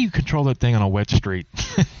says, "How do you control that thing on a wet street?"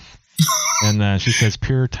 And she says,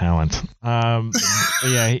 "Pure talent."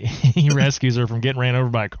 He rescues her from getting ran over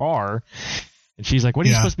by a car. And she's like, "What, are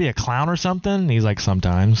you supposed to be, a clown or something?" And he's like,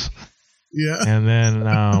 "Sometimes." Yeah. And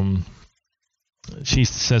then she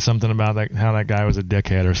says something about how that guy was a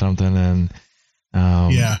dickhead or something, and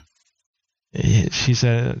she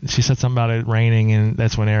said something about it raining, and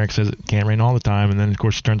that's when Eric says it can't rain all the time, and then of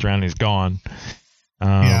course she turns around and he's gone.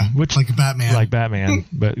 Which like Batman,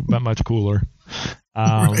 but much cooler.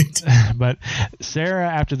 Right. But Sarah,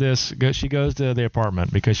 after this, she goes to the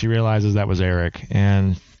apartment because she realizes that was Eric,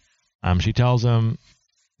 and she tells him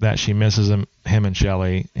that she misses him and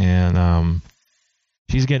Shelley, and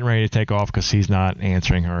she's getting ready to take off because he's not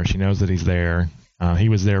answering her. She knows that he's there. He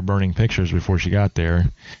was there burning pictures before she got there,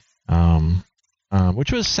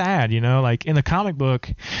 which was sad. Like in the comic book,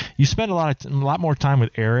 you spend a lot more time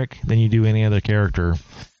with Eric than you do any other character,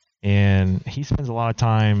 and he spends a lot of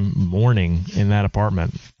time mourning in that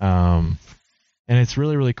apartment. And it's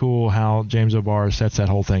really, really cool how James O'Barr sets that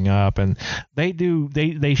whole thing up, and they do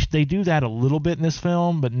that a little bit in this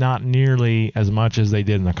film, but not nearly as much as they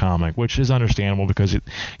did in the comic, which is understandable because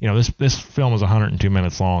this film is 102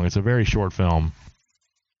 minutes long. It's a very short film,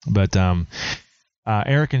 but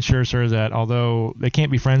Eric assures her that although they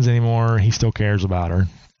can't be friends anymore, he still cares about her.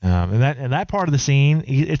 And that part of the scene,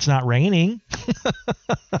 it's not raining.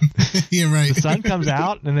 Yeah, right. The sun comes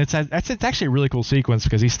out, and it's actually a really cool sequence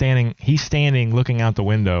because he's standing looking out the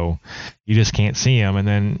window. You just can't see him, and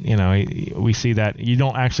then we see that you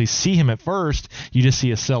don't actually see him at first. You just see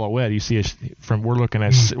a silhouette. You see we're looking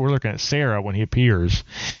at Sarah when he appears,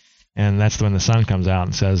 and that's when the sun comes out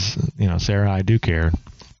and says, "Sarah, I do care."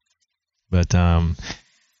 But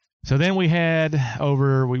so then we head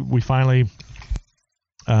over. We finally.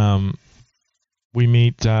 We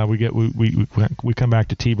meet. We come back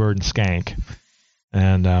to T-Bird and Skank,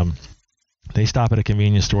 and they stop at a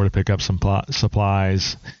convenience store to pick up some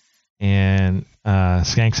supplies. And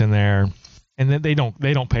Skank's in there, and then they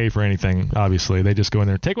don't pay for anything. Obviously, they just go in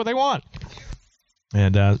there and take what they want.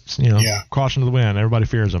 And caution to the wind. Everybody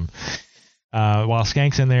fears them. While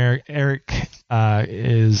Skank's in there, Eric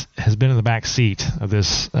has been in the back seat of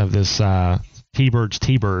this T-Bird's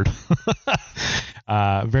T-Bird.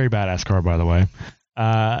 Very badass car, by the way.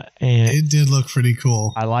 And it did look pretty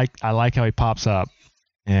cool. I like how he pops up,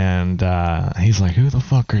 and he's like, "Who the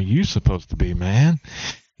fuck are you supposed to be, man?"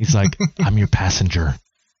 He's like, "I'm your passenger."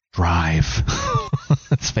 drive.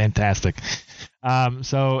 It's fantastic. And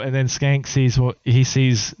then Skank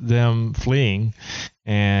sees them fleeing,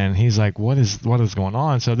 and he's like, what is going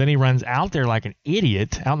on? So then he runs out there like an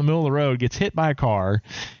idiot out in the middle of the road, gets hit by a car,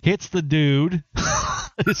 hits the dude.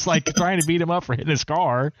 It's like trying to beat him up for hitting his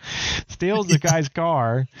car, steals the guy's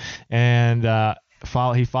car, and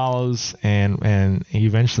he follows, and he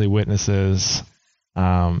eventually witnesses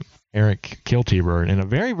Eric kill T-Bird in a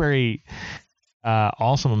very, very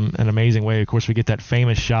awesome and amazing way. Of course, we get that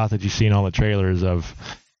famous shot that you see in all the trailers of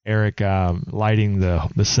Eric lighting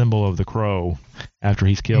the symbol of the crow after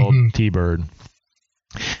he's killed T-Bird.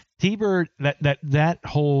 T-Bird, that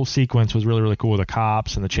whole sequence was really, really cool. The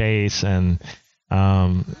cops and the chase, and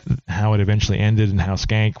how it eventually ended, and how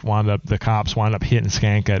the cops wound up hitting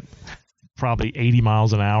Skank at probably 80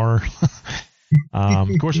 miles an hour. Of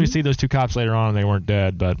course, we see those two cops later on, and they weren't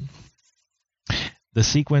dead, but the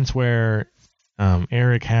sequence where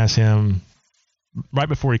Eric has him right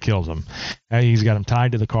before he kills him, he's got him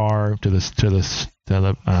tied to the car he's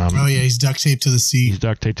duct taped to the seat. He's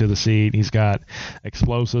duct taped to the seat. He's got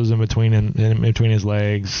explosives in between his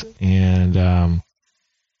legs, and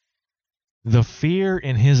the fear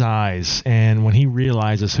in his eyes, and when he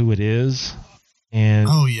realizes who it is. And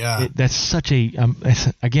that's such a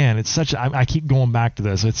I keep going back to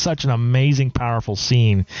this. It's such an amazing, powerful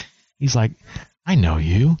scene. He's like, I know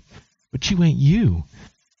you, but you ain't you.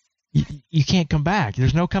 You can't come back.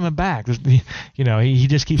 There's no coming back. He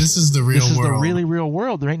just keeps. This is the real world. This is the really real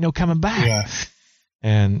world. There ain't no coming back. Yeah.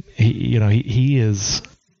 And he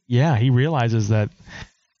realizes that.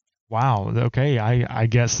 Wow. Okay. I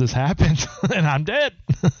guess this happened, and I'm dead.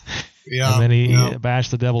 Yeah, and then he bashed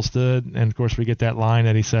the devil stood, and of course we get that line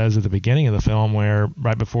that he says at the beginning of the film, where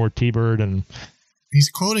right before T-Bird, and he's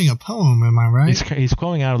quoting a poem. Am I right? He's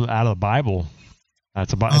quoting out of the Bible.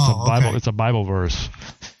 It's a Bible verse,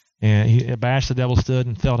 and he bashed the devil stood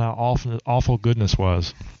and felt how awful goodness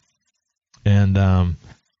was, and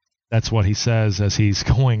that's what he says as he's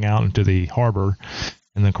going out into the harbor,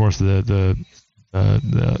 and then of course the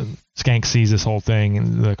Skank sees this whole thing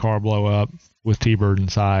and the car blow up with T-Bird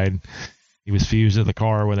inside. He was fused at the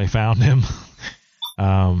car when they found him.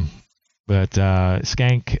 But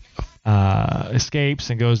Skank escapes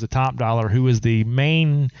and goes to Top Dollar, who is the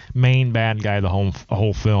main bad guy of the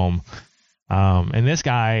whole film. And this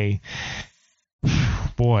guy,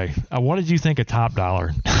 boy, what did you think of Top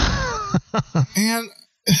Dollar? And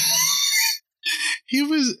he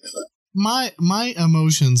was my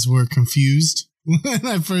emotions were confused when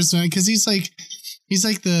I first met, because he's like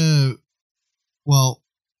the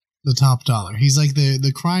Top Dollar. He's like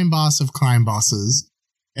the crime boss of crime bosses.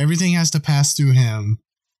 Everything has to pass through him,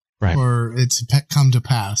 right, for it to come to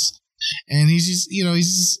pass. And he's just,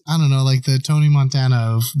 I don't know, like the Tony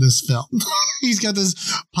Montana of this film. He's got this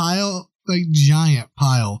giant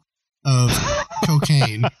pile of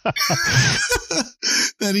cocaine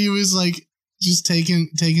that he was like just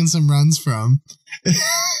taking some runs from.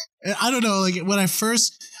 I don't know, like when I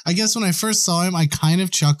first saw him, I kind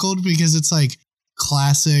of chuckled because it's like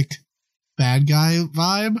classic bad guy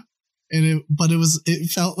vibe, and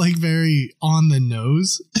it felt like very on the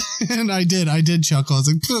nose, and I did chuckle. I was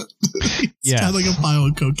like, it's kind of like a pile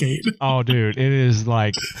of cocaine. Oh, dude, it is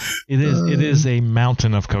a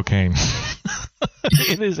mountain of cocaine.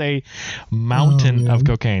 It is a mountain of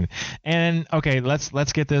cocaine. And okay, let's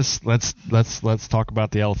get this. Let's talk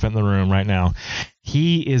about the elephant in the room right now.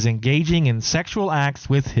 He is engaging in sexual acts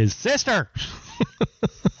with his sister.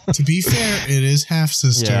 To be fair, it is half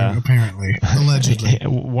sister, apparently, allegedly.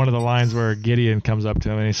 One of the lines where Gideon comes up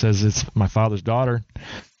to him and he says, "It's my father's daughter."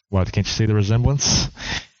 What? Can't you see the resemblance?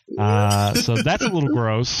 So that's a little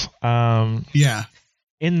gross. Yeah.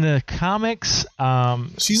 In the comics,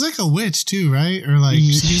 she's like a witch too, right? Or like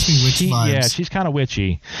she gives me witch vibes. Yeah, she's kind of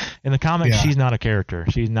witchy. In the comics, she's not a character.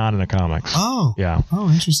 She's not in the comics. Oh, yeah.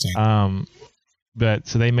 Oh, interesting. But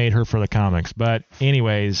so they made her for the comics. But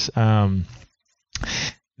anyways,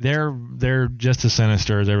 they're just as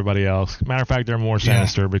sinister as everybody else. Matter of fact, they're more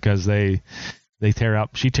sinister because she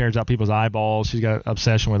tears out people's eyeballs. She's got an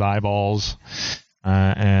obsession with eyeballs.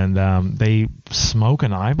 And they smoke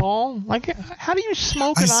an eyeball. Like, how do you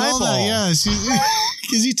smoke an eyeball? I saw that, yeah.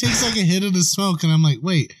 Because he takes like a hit of the smoke, and I'm like,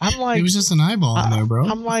 wait, it was just an eyeball in there, bro.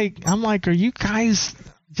 I'm like, are you guys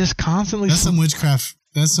just constantly? That's some witchcraft.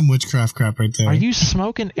 That's some witchcraft crap right there. Are you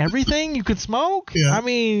smoking everything you could smoke? Yeah. I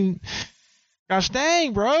mean, gosh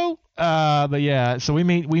dang, bro. But yeah, so we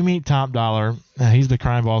meet Top Dollar. He's the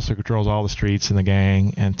crime boss who controls all the streets in the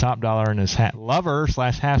gang. And Top Dollar and his lover /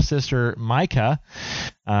 half sister Micah,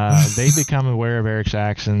 they become aware of Eric's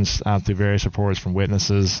actions through various reports from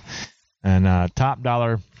witnesses. And Top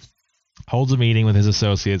Dollar holds a meeting with his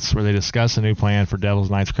associates where they discuss a new plan for Devil's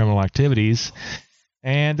Knight's criminal activities.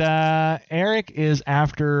 And Eric is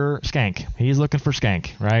after Skank. He's looking for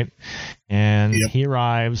Skank, right? And he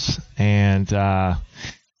arrives, and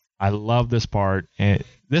I love this part. And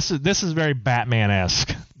this is very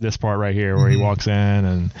Batman-esque. This part right here, where he walks in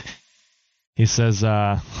and he says,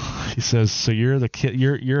 "So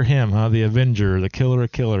you're him, huh? The Avenger, the killer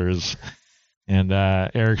of killers." And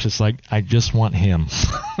Eric's just like, "I just want him."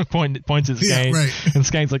 Points at Skank, right. And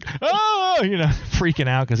Skank's like, "Oh!" Freaking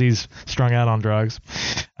out because he's strung out on drugs.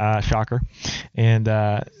 Shocker. And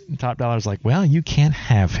Top Dollar's like, "Well, you can't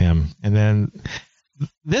have him." And then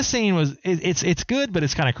this scene was it's good, but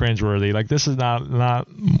it's kind of cringeworthy. Like, this is not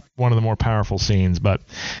one of the more powerful scenes. But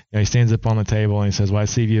he stands up on the table and he says, "Well, I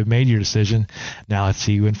see you've made your decision. Now let's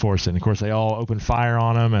see you enforce it." And of course, they all open fire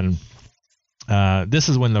on him, and this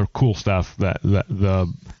is when the cool stuff that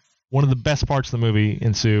the one of the best parts of the movie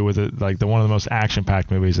ensue, with it, like one of the most action-packed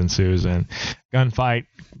movies ensues, and gunfight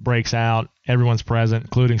breaks out. Everyone's present,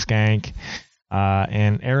 including Skank.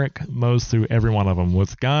 And Eric mows through every one of them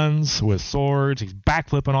with guns, with swords. He's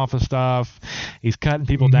backflipping off of stuff. He's cutting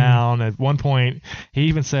people down. At one point, he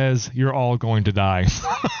even says, "You're all going to die."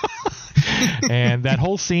 And that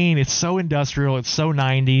whole scene, it's so industrial. It's so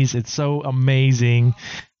 90s. It's so amazing.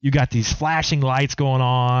 You got these flashing lights going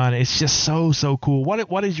on. It's just so cool. What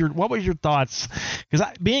was your thoughts? Because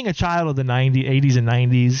being a child of the 80s and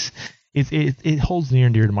 90s, it holds near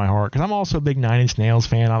and dear to my heart, because I'm also a big Nine Inch Nails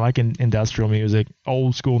fan. I like industrial music,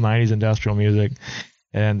 old school 90s industrial music,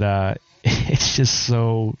 and it's just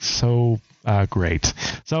so great.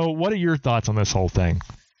 So what are your thoughts on this whole thing?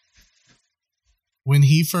 When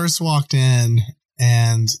he first walked in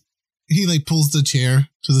and he like pulls the chair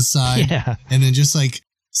to the side, and then just like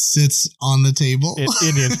sits on the table,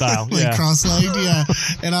 Indian style, like cross-legged,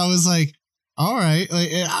 and I was like, all right,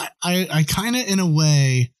 like I kind of, in a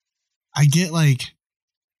way, I get like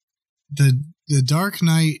the Dark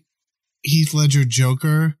Knight Heath Ledger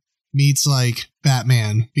Joker meets like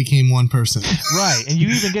Batman became one person, right? And you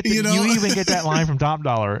even get you even get that line from Top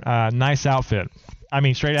Dollar, "Nice outfit." I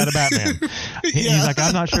mean, straight out of Batman. He's like,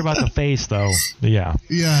 "I'm not sure about the face though." Yeah.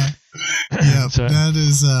 So,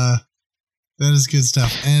 that is good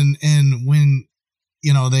stuff. And when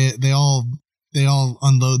they all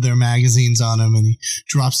unload their magazines on him, and he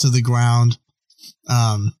drops to the ground.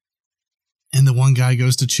 And the one guy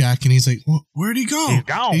goes to check, and he's like, "Where'd he go?" He's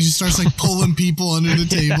gone. He just starts like pulling people under the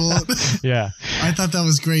table. Yeah. I thought that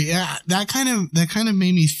was great. Yeah, that kind of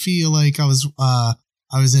made me feel like I was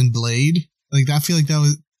in Blade. Like, I feel like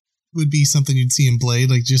that would be something you'd see in Blade,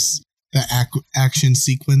 like just the action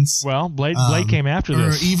sequence. Well, Blade came after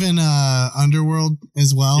this, or even Underworld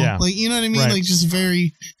as well. Yeah. Like, you know what I mean? Right. Like, just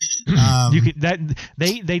very.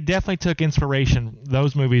 They definitely took inspiration.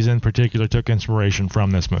 Those movies in particular took inspiration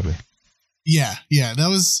from this movie. Yeah. That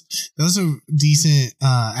was a decent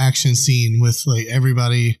action scene with like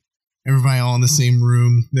everybody all in the same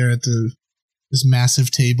room there at this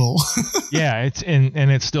massive table. Yeah,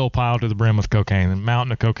 it's still piled to the brim with cocaine, a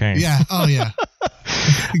mountain of cocaine. Yeah. Oh yeah.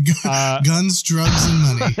 Guns, drugs,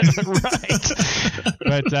 and money. Right.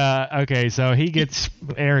 But okay, so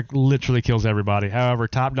Eric literally kills everybody. However,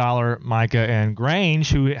 Top Dollar, Micah, and Grange,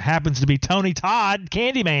 who happens to be Tony Todd,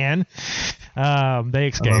 Candyman, they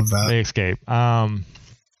escape.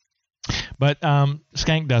 But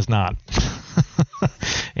Skank does not.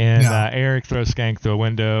 And Eric throws Skank through a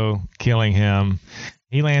window, killing him.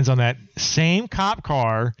 He lands on that same cop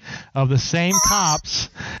car of the same cops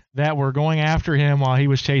that were going after him while he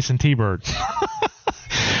was chasing T-Bird,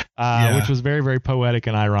 which was very, very poetic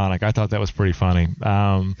and ironic. I thought that was pretty funny.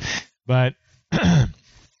 But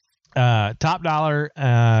Top Dollar,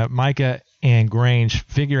 Micah, and Grange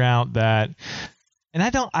figure out that, and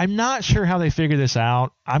I'm not sure how they figure this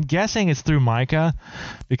out. I'm guessing it's through Micah,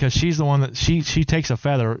 because she's the one that she takes a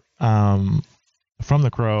feather from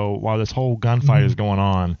the Crow while this whole gunfight is going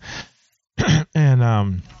on.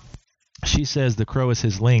 And she says the Crow is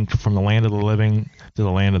his link from the land of the living to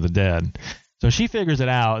the land of the dead. So she figures it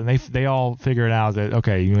out, and they all figure it out that,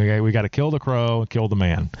 okay, we got to kill the Crow and kill the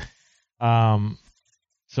man.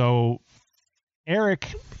 So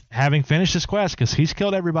Eric, having finished his quest, because he's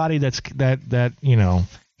killed everybody that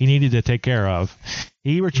he needed to take care of,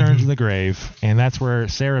 he returns to the grave, and that's where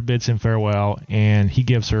Sarah bids him farewell, and he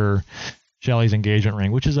gives her Shelley's engagement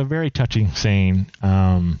ring, which is a very touching scene,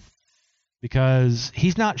 because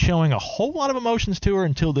he's not showing a whole lot of emotions to her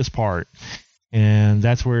until this part, and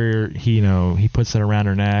that's where he puts it around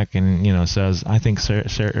her neck and says, "I think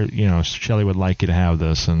Sarah Shelley would like you to have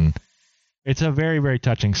this," and It's a very, very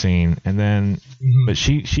touching scene. And then, Mhm. but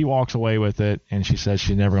she walks away with it, and she says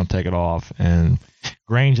she's never going to take it off. And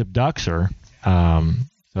Grange abducts her.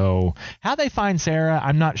 So how they find Sarah,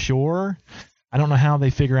 I'm not sure. I don't know how they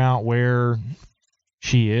figure out where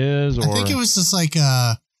she is. Or I think it was just like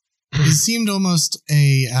it seemed almost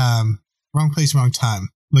a wrong place, wrong time.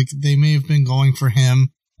 Like they may have been going for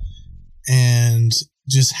him and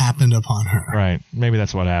just happened upon her. right. Maybe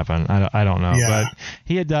that's what happened. I don't know. Yeah. But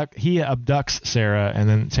he abducts Sarah and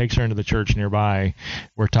then takes her into the church nearby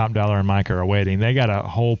where Top Dollar and Micah are waiting. They got a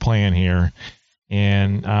whole plan here.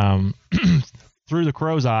 And through the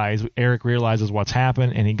crow's eyes, Eric realizes what's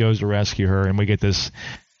happened, and he goes to rescue her. And we get this.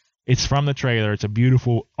 It's from the trailer. It's a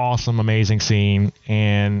beautiful, awesome, amazing scene,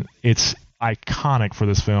 and it's iconic for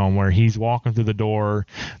this film where he's walking through the door,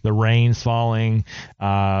 the rain's falling,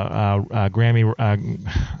 Graham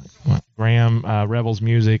Rebel's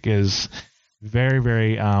music is very,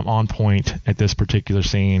 very on point at this particular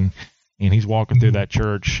scene, and he's walking through that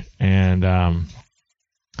church, and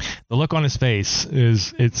the look on his face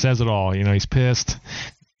it says it all. You know, he's pissed.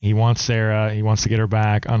 He wants Sarah. He wants to get her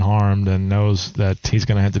back unharmed, and knows that he's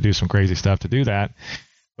going to have to do some crazy stuff to do that.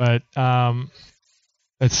 But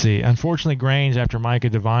let's see. Unfortunately, Grange, after Micah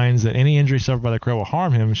divines that any injury suffered by the crow will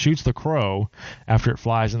harm him, shoots the crow after it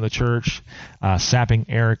flies in the church, sapping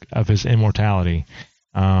Eric of his immortality.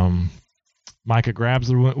 Micah grabs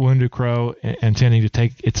the wounded crow, intending to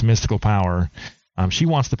take its mystical power. She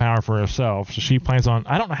wants the power for herself, so she plans on...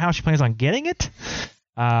 I don't know how she plans on getting it,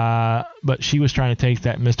 but she was trying to take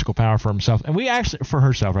that mystical power for herself. And we actually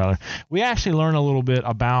learn a little bit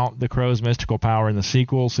about the crow's mystical power in the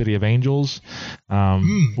sequel, City of Angels,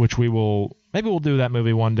 which we'll do that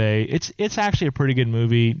movie one day. It's actually a pretty good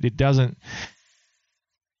movie. It doesn't...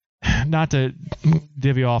 Not to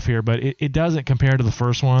divvy off here, but it doesn't compare to the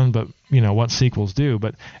first one, but, you know, what sequels do.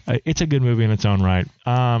 But it's a good movie in its own right.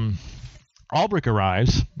 Albrecht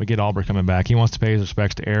arrives. We get Albrecht coming back. He wants to pay his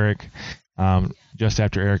respects to Eric just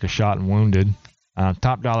after Eric is shot and wounded.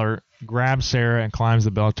 Top Dollar grabs Sarah and climbs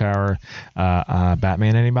the bell tower.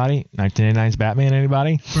 Batman, anybody? 1989's Batman,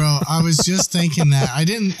 anybody? Bro, I was just thinking that. I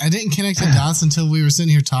didn't connect the dots until we were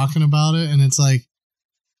sitting here talking about it, and it's like,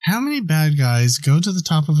 how many bad guys go to the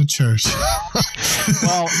top of a church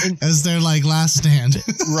Well, as their like last stand?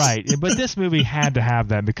 Right, but this movie had to have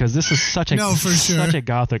that because this is such a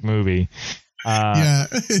gothic movie. Yeah,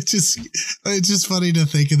 it's just funny to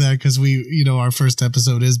think of that because our first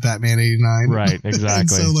episode is Batman '89, right? Exactly. And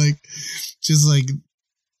so just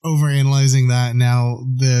overanalyzing that now,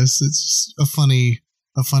 it's just a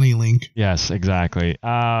funny link. Yes, exactly.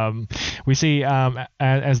 We see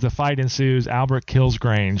as the fight ensues, Albrecht kills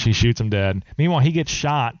Grange. He shoots him dead. Meanwhile, he gets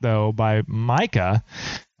shot though by Micah.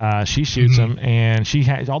 She shoots him, and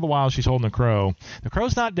all the while she's holding the crow. The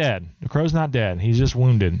crow's not dead. He's just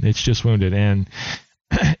wounded. It's just wounded, and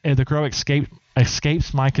the crow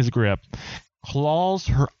escapes Micah's grip, claws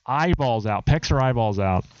her eyeballs out, pecks her eyeballs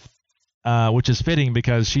out. Which is fitting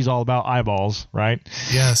because she's all about eyeballs, right?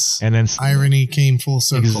 Yes. And then irony came full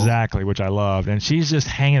circle. Exactly, which I loved. And she's just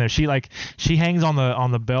hanging there. She hangs on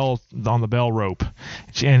the bell rope,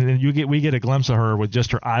 and we get a glimpse of her with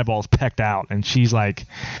just her eyeballs pecked out, and she's like,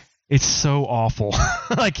 it's so awful.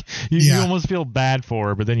 You almost feel bad for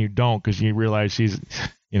her, but then you don't because you realize she's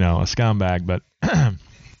a scumbag. But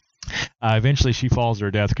eventually she falls to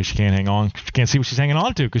her death because she can't hang on. She can't see what she's hanging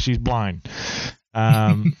on to because she's blind.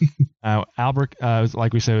 Albrecht,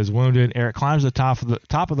 like we said, is wounded. Eric climbs the top of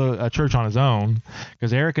the church on his own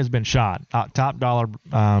because Eric has been shot. Top Dollar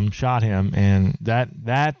shot him, and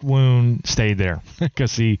that wound stayed there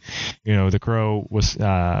because the crow was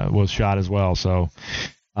shot as well. So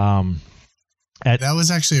that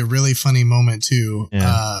was actually a really funny moment too.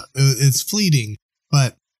 Yeah. It's fleeting,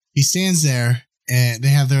 but he stands there and they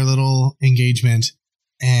have their little engagement,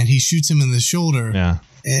 and he shoots him in the shoulder. Yeah.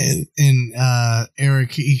 And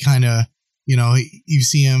Eric, he kind of, you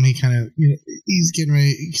see him, he kind of, he's getting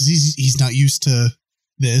ready because he's not used to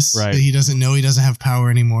this. Right. He doesn't know he doesn't have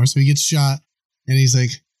power anymore. So he gets shot, and he's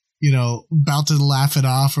like, about to laugh it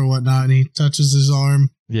off or whatnot. And he touches his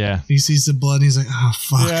arm. Yeah. He sees the blood, and he's like, oh,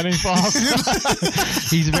 fuck. Yeah, and he falls.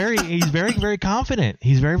 He's very, very confident.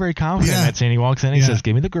 He's very, very confident in that scene. He walks in and he says,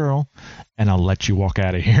 give me the girl, and I'll let you walk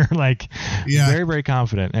out of here. Very, very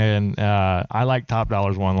confident. And I like Top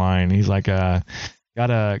Dollar's one line. He's like, got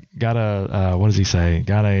a what does he say?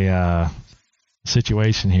 Got a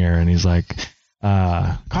situation here. And he's like,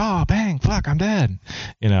 bang, fuck, I'm dead.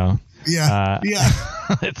 Yeah.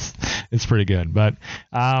 It's pretty good. But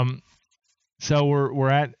so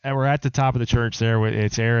we're at the top of the church there.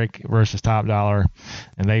 It's Eric versus Top Dollar,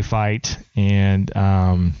 and they fight. And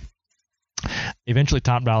eventually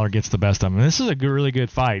Top Dollar gets the best of him. And this is a really good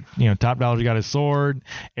fight. Top Dollar's got his sword.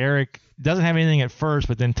 Eric doesn't have anything at first,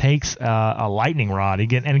 but then takes a lightning rod. He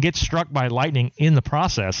gets struck by lightning in the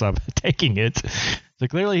process of taking it. So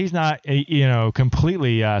clearly he's not,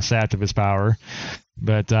 completely sapped of his power.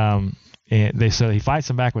 But so he fights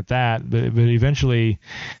him back with that. But eventually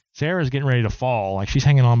Sarah's getting ready to fall. Like, she's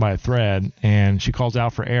hanging on by a thread, and she calls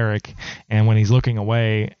out for Eric. And when he's looking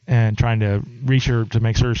away and trying to reach her to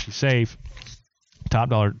make sure she's safe, Top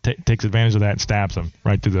Dollar takes advantage of that and stabs him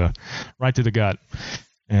right through the gut.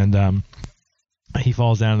 And he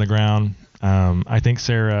falls down to the ground. I think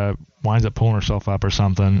Sarah winds up pulling herself up or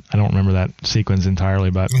something. I don't remember that sequence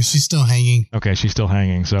entirely, but she's still hanging. Okay, she's still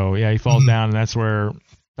hanging. So yeah, he falls down, and that's where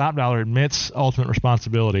Top Dollar admits ultimate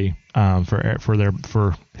responsibility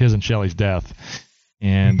for his and Shelley's death.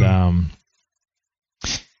 And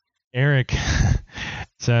Eric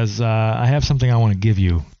says, "I have something I want to give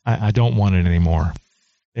you. I don't want it anymore."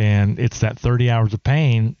 And it's that 30 hours of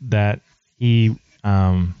pain that he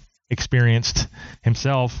experienced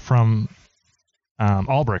himself from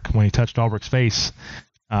Albrecht when he touched Albrecht's face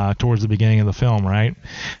towards the beginning of the film, right?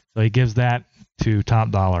 So he gives that to Top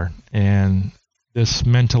Dollar, and this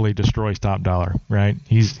mentally destroys Top Dollar, right?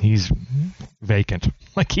 He's vacant,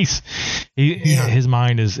 like his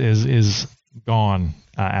mind is gone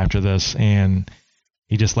after this, and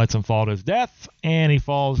he just lets him fall to his death, and he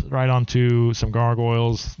falls right onto some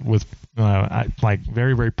gargoyles with like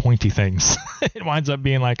very, very pointy things. It winds up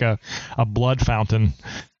being like a blood fountain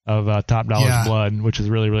of Top Dollar's blood, which is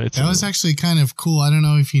really, really... That was actually kind of cool. I don't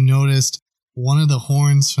know if you noticed one of the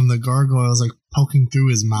horns from the gargoyles like poking through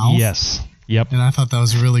his mouth. Yes. Yep. And I thought that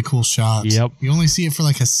was a really cool shot. Yep. You only see it for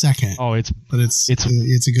like a second. Oh, it's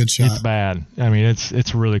a good shot. It's bad. I mean,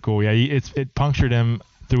 it's really cool. Yeah, it punctured him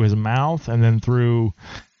through his mouth and then through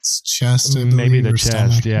his chest, maybe the chest.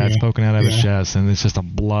 Stomach. Yeah, it's poking out of his chest, and it's just a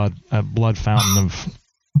blood fountain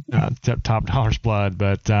of Top Dollar's blood.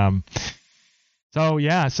 But so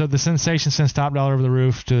the sensation sends Top Dollar over the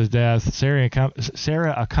roof to his death.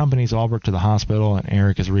 Sarah accompanies Albrecht to the hospital, and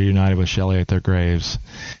Eric is reunited with Shelley at their graves.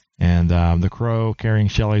 And the crow carrying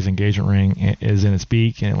Shelley's engagement ring is in its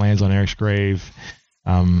beak, and it lands on Eric's grave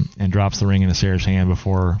and drops the ring into Sarah's hand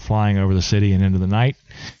before flying over the city and into the night.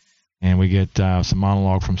 And we get some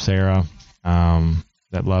monologue from Sarah,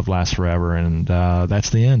 that love lasts forever, and that's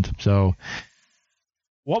the end. So,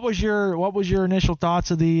 what was your initial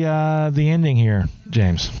thoughts of the ending here,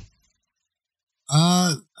 James?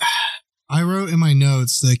 I wrote in my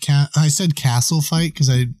notes I said castle fight because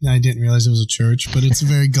I didn't realize it was a church, but it's a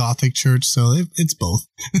very gothic church, so it's both.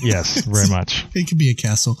 Yes, very much. It could be a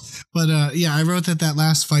castle, but I wrote that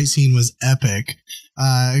last fight scene was epic.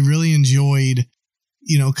 I really enjoyed,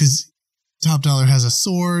 because Top Dollar has a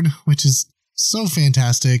sword, which is so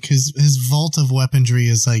fantastic. His vault of weaponry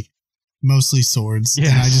is like mostly swords, and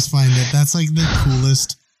I just find that's like the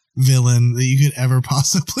coolest villain that you could ever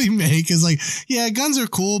possibly make. Is like, yeah, guns are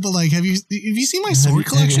cool, but like, have you seen my sword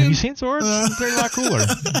collection? Have you seen swords? They're a lot cooler.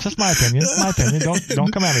 It's just my opinion.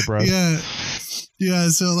 Don't come at me, bro. Yeah.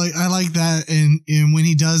 So like, I like that, and when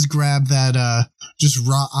he does grab that just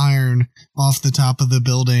wrought iron off the top of the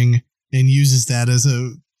building and uses that as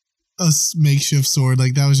a makeshift sword,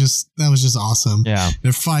 like that was just awesome. Yeah,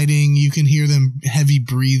 they're fighting. You can hear them heavy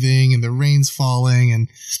breathing, and the rain's falling, and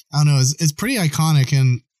I don't know. It's pretty iconic.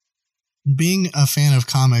 And being a fan of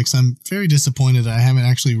comics, I'm very disappointed that I haven't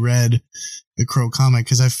actually read the Crow comic,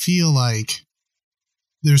 because I feel like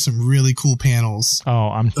there's some really cool panels. Oh,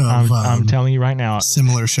 I'm telling you right now,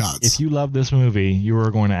 similar shots. If you love this movie, you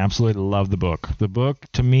are going to absolutely love the book. The book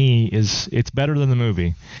to me it's better than the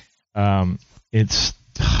movie. It's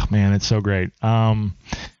so great.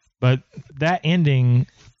 But that ending,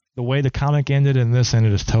 the way the comic ended and this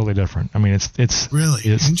ended is totally different. I mean, it's really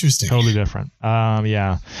interesting. Totally different.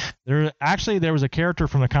 Yeah. There was a character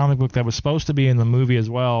from the comic book that was supposed to be in the movie as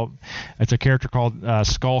well. It's a character called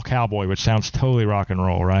Skull Cowboy, which sounds totally rock and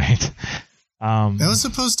roll, right? That was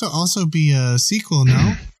supposed to also be a sequel,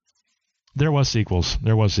 no? There was sequels.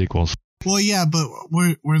 Well, yeah, but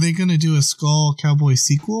were they going to do a Skull Cowboy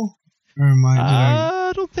sequel? Or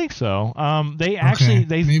I don't think so. Maybe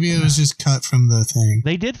it was just cut from the thing.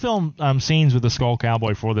 They did film scenes with the Skull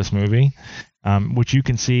Cowboy for this movie, which you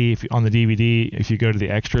can see on the DVD. If you go to the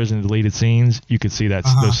extras and deleted scenes, you could see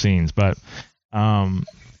those scenes. But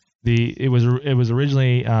it was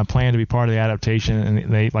originally planned to be part of the adaptation,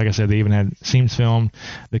 and they, like I said, they even had scenes filmed.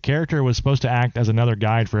 The character was supposed to act as another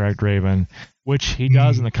guide for Eric Draven, which he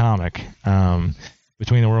does in the comic.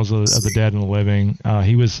 Between the Worlds of the Dead and the Living.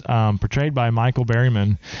 He was portrayed by Michael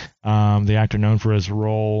Berryman, the actor known for his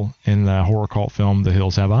role in the horror cult film The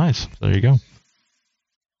Hills Have Eyes. So there you go.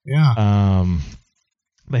 Yeah.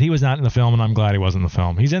 But he was not in the film, and I'm glad he wasn't in the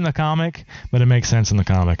film. He's in the comic, but it makes sense in the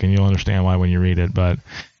comic, and you'll understand why when you read it. But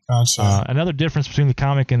Gotcha. another difference between the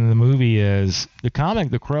comic and the movie is the comic,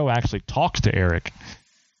 the Crow actually talks to Eric.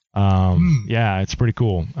 Yeah, it's pretty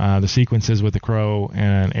cool. The sequences with the Crow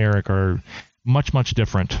and Eric are much, much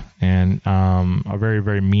different and are very,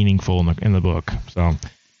 very meaningful in the book. So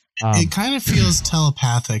it kind of feels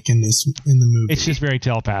telepathic in the movie. It's just very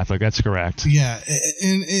telepathic. That's correct. Yeah,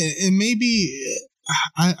 and it may be.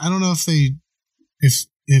 I don't know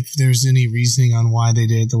if there's any reasoning on why they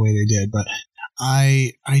did it the way they did, but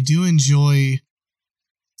I do enjoy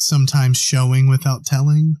sometimes showing without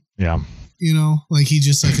telling. Yeah. You know, like he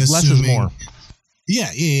just like assuming. Less is more.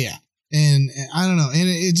 Yeah. And I don't know, and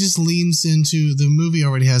it just leans into the movie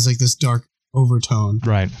already has like this dark overtone,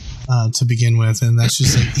 right? To begin with, and that's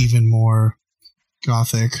just like even more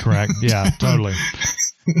gothic. Correct. Yeah, totally.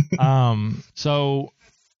 So,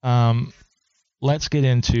 let's get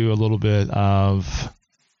into a little bit of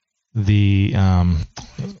the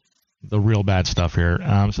real bad stuff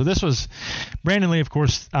here. So this was Brandon Lee, of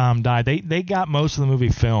course, died. They got most of the movie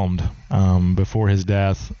filmed before his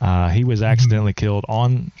death. He was accidentally killed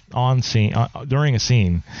on scene during a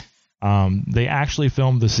scene. They actually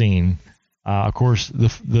filmed the scene. Of course,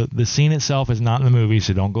 the scene itself is not in the movie,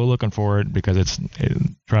 so don't go looking for it because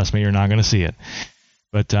trust me, you're not going to see it.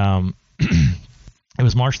 But it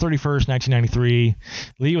was March 31st, 1993.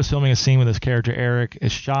 Lee was filming a scene with his character Eric.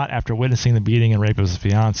 Is shot after witnessing the beating and rape of his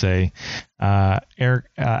fiancee.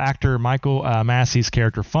 Actor Michael Massey's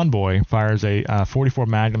character Funboy fires a .44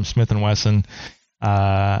 Magnum Smith & Wesson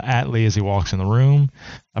at Lee as he walks in the room.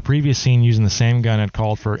 A previous scene using the same gun had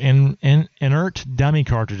called for inert dummy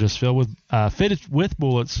cartridges fitted with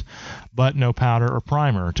bullets, but no powder or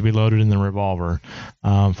primer to be loaded in the revolver.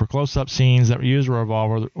 For close-up scenes that use a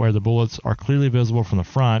revolver where the bullets are clearly visible from the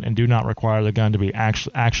front and do not require the gun to be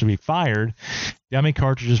actually be fired, dummy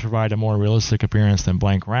cartridges provide a more realistic appearance than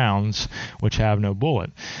blank rounds, which have no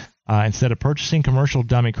bullet. Instead of purchasing commercial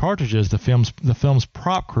dummy cartridges, the film's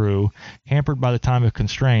prop crew, hampered by the time of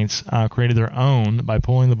constraints, created their own by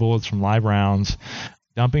pulling the bullets from live rounds,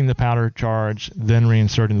 dumping the powder charge, then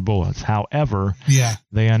reinserting the bullets. However,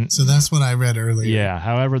 so that's what I read earlier. Yeah.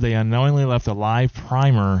 However, they unknowingly left a live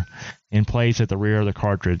primer in place at the rear of the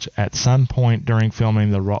cartridge. At some point during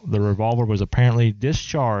filming, the revolver was apparently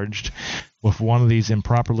discharged with one of these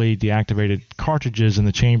improperly deactivated cartridges in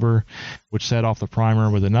the chamber, which set off the primer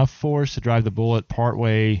with enough force to drive the bullet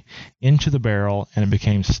partway into the barrel, and it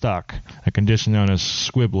became stuck, a condition known as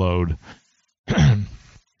squib load.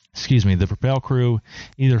 Excuse me. The Propel crew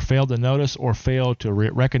either failed to notice or failed to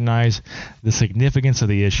recognize the significance of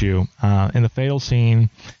the issue. In the fatal scene,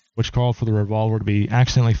 which called for the revolver to be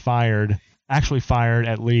actually fired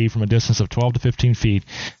at Lee from a distance of 12 to 15 feet,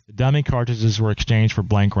 the dummy cartridges were exchanged for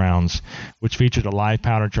blank rounds, which featured a live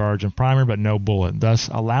powder charge and primer but no bullet, thus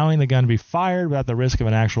allowing the gun to be fired without the risk of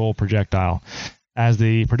an actual projectile. As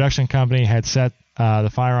the production company had set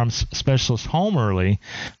the firearms specialist home early,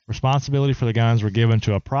 responsibility for the guns were given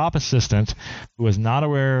to a prop assistant who was not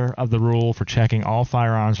aware of the rule for checking all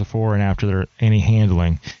firearms before and after any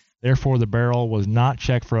handling. Therefore, the barrel was not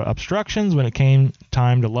checked for obstructions when it came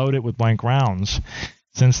time to load it with blank rounds.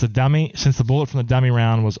 Since the bullet from the dummy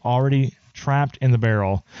round was already trapped in the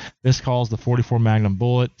barrel, this caused the .44 Magnum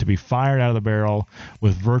bullet to be fired out of the barrel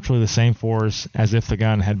with virtually the same force as if the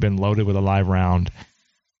gun had been loaded with a live round.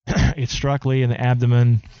 It struck Lee in the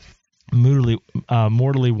abdomen, mortally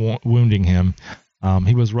wounding him.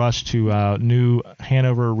 He was rushed to New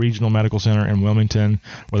Hanover Regional Medical Center in Wilmington,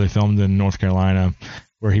 where they filmed in North Carolina,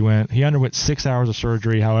 where he underwent 6 hours of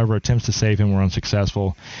surgery. However, attempts to save him were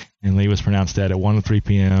unsuccessful, and Lee was pronounced dead at 1:03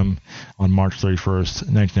 p.m. on March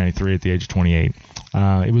 31st, 1993, at the age of 28.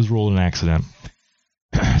 It was ruled an accident.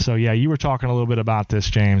 So, yeah, you were talking a little bit about this,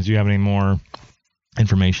 James. Do you have any more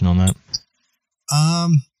information on that?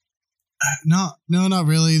 No, not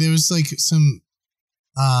really. There was like some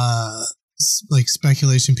like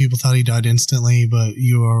speculation. People thought he died instantly, but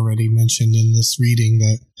you already mentioned in this reading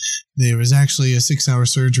that there was actually a 6-hour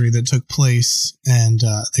surgery that took place, and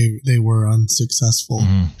they were unsuccessful.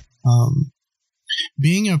 Mm-hmm.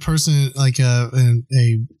 Being a person like a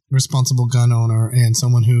responsible gun owner and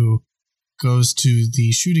someone who goes to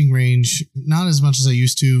the shooting range, not as much as I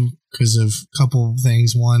used to because of a couple of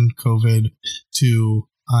things. One, COVID. Two,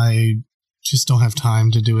 I just don't have time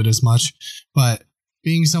to do it as much. But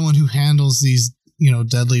being someone who handles these,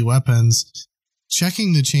 deadly weapons,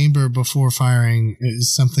 checking the chamber before firing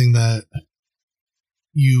is something that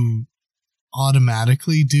you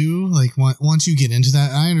automatically do. Like once you get into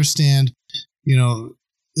that, I understand,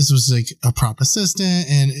 this was like a prop assistant,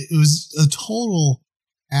 and it was a total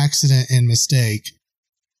accident and mistake.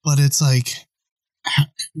 But it's like,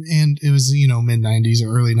 and it was, mid 90s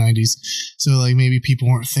or early 90s. So like maybe people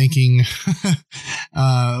weren't thinking,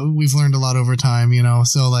 we've learned a lot over time,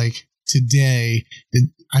 so like today,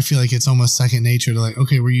 I feel like it's almost second nature to like,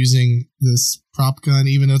 okay, we're using this prop gun,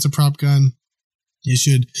 even though it's a prop gun, it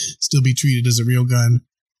should still be treated as a real gun.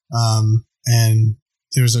 And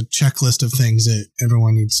there's a checklist of things that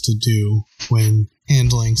everyone needs to do when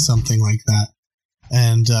handling something like that.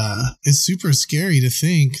 And it's super scary to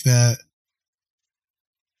think that,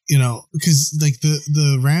 because like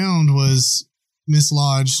the round was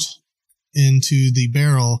mislodged into the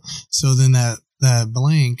barrel. So then that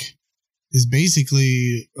blank is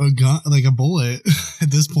basically a gun, like a bullet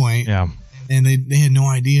at this point. Yeah. And they had no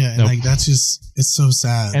idea. And Nope. like, that's just, it's so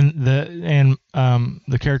sad. And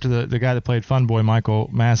the character, the guy that played Fun Boy, Michael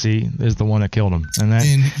Massey, is the one that killed him. And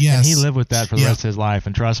he lived with that for the rest of his life.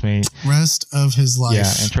 And trust me, rest of his life.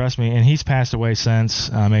 Yeah, and trust me, and he's passed away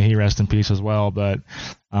since. May he rest in peace as well. But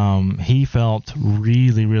he felt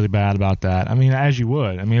really, really bad about that. I mean, as you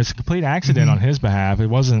would. I mean, it's a complete accident on his behalf. It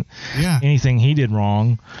wasn't anything he did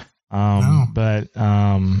wrong. No. But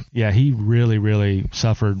he really, really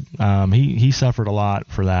suffered. He suffered a lot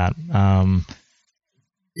for that.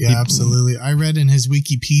 Absolutely. I read in his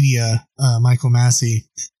Wikipedia, Michael Massey,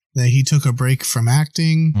 that he took a break from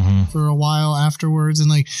acting for a while afterwards, and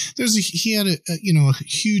like he had a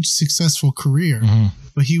huge successful career,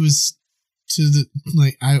 but he was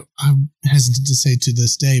I'm hesitant to say to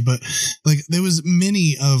this day, but like there was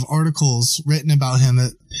many of articles written about him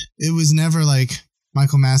that it was never like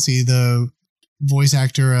Michael Massey, the voice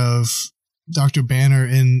actor of Dr. Banner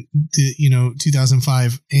in the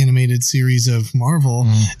 2005 animated series of Marvel.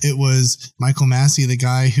 It was Michael Massey, the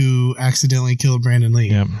guy who accidentally killed Brandon Lee.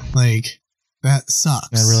 Yep. Like that sucks.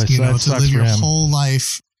 That really sucks. To live your whole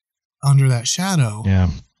life under that shadow.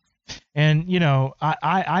 Yeah. And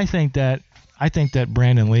I think that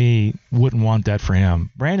Brandon Lee wouldn't want that for him.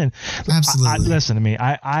 Brandon, absolutely. Listen to me.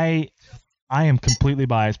 I am completely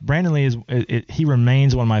biased. Brandon Lee he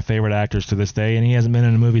remains one of my favorite actors to this day, and he hasn't been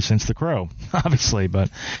in a movie since The Crow, obviously. But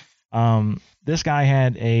this guy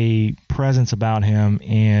had a presence about him,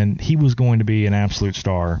 and he was going to be an absolute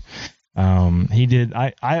star. He did.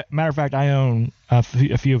 Matter of fact, I own a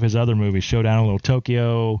few of his other movies: Showdown in Little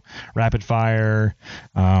Tokyo, Rapid Fire,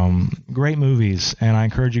 great movies, and I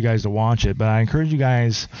encourage you guys to watch it. But I encourage you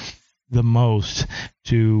guys the most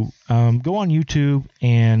to go on YouTube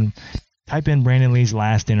and type in Brandon Lee's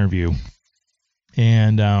last interview,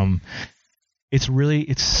 and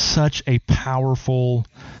it's such a powerful.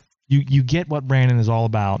 You get what Brandon is all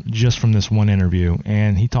about just from this one interview,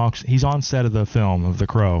 and he's on set of the film of The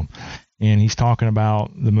Crow, and he's talking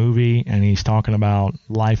about the movie, and he's talking about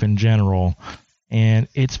life in general, and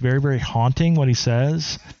it's very, very haunting what he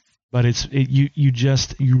says, but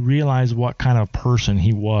you realize what kind of person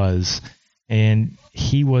he was, and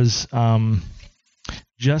he was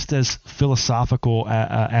just as philosophical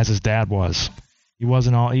as his dad was. He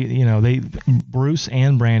wasn't all, Bruce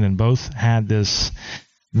and Brandon both had this,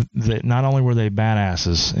 not only were they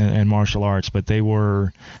badasses in martial arts, but they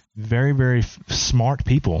were very, very smart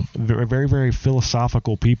people, very, very, very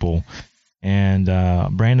philosophical people. And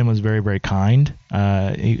Brandon was very, very kind.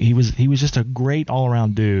 He was just a great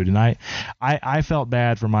all-around dude. And I felt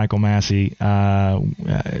bad for Michael Massey,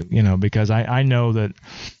 because I know that,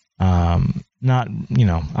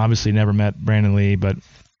 obviously never met Brandon Lee, but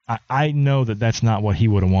I know that that's not what he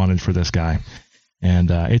would have wanted for this guy.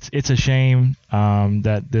 And it's a shame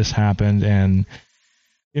that this happened. And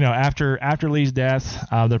after Lee's death,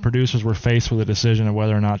 the producers were faced with a decision of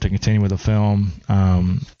whether or not to continue with the film.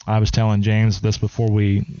 I was telling James this before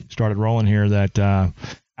we started rolling here that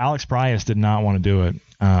Alex Price did not want to do it.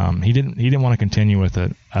 He didn't want to continue with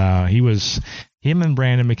it. Him and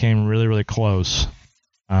Brandon became really, really close.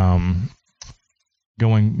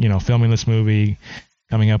 Filming this movie,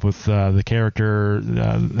 coming up with the character,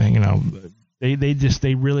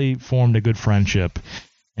 they really formed a good friendship,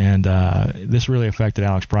 and this really affected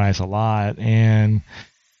Alex Price a lot. And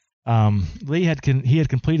Lee had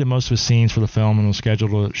completed most of his scenes for the film and was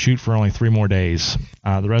scheduled to shoot for only 3 more days.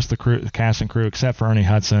 The rest of the cast and crew, except for Ernie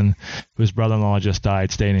Hudson, whose brother-in-law just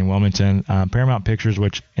died, stayed in Wilmington. Paramount Pictures,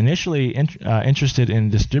 which initially interested in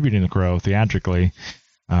distributing The Crow theatrically.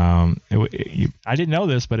 I didn't know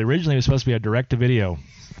this, but originally it was supposed to be a direct-to-video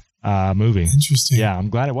movie. Interesting. Yeah, I'm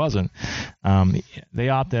glad it wasn't. They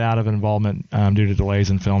opted out of involvement due to delays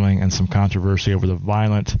in filming and some controversy over the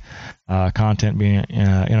violent content being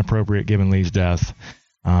inappropriate given Lee's death.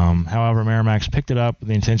 However, Miramax picked it up with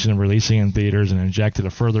the intention of releasing in theaters and injected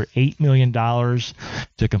a further $8 million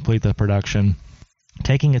to complete the production,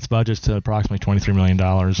 taking its budgets to approximately $23 million.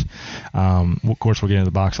 Of course, we'll get into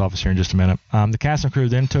the box office here in just a minute. The cast and crew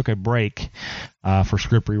then took a break for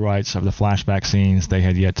script rewrites of the flashback scenes they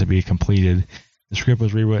had yet to be completed. The script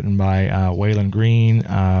was rewritten by Waylon Green,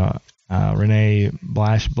 Renee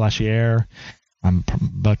Blachier, I'm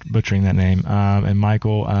butchering that name, and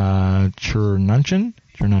Michael Chernunchin,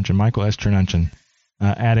 Michael S. Chernunchin,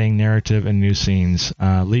 adding narrative and new scenes.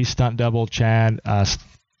 Lee's stunt double, Chad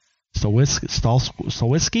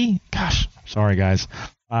Stawisky, gosh, sorry guys,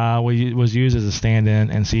 was used as a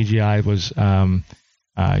stand-in, and CGI was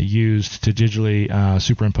used to digitally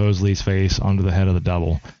superimpose Lee's face onto the head of the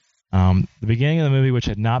double. The beginning of the movie, which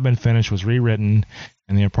had not been finished, was rewritten,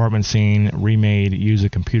 and the apartment scene remade using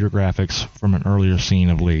computer graphics from an earlier scene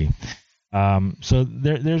of Lee. So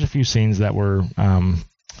there's a few scenes that were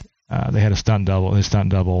they had a stunt double. His stunt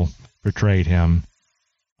double portrayed him.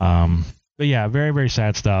 But yeah, very, very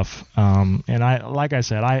sad stuff. And like I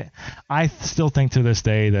said, I still think to this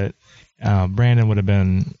day that Brandon would have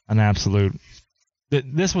been an absolute.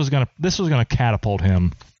 This was gonna catapult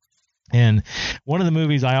him. And one of the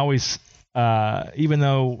movies I always, even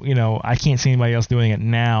though I can't see anybody else doing it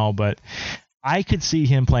now, but I could see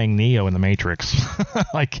him playing Neo in the Matrix.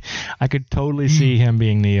 Like I could totally see him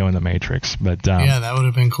being Neo in the Matrix. But yeah, that would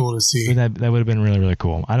have been cool to see. That would have been really, really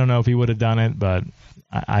cool. I don't know if he would have done it, but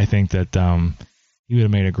I think that he would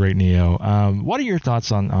have made a great Neo. What are your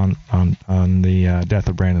thoughts on the death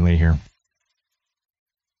of Brandon Lee here?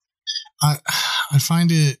 I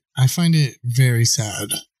find it very sad.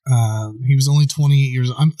 He was only 28 years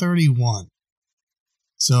old. I'm 31.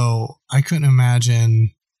 So I couldn't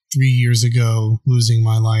imagine 3 years ago losing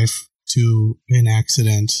my life to an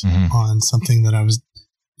accident on something that I'm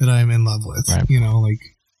in love with, right. Like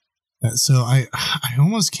that. So I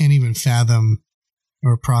almost can't even fathom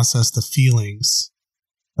or process the feelings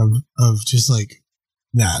of just like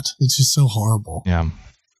that. It's just so horrible. Yeah.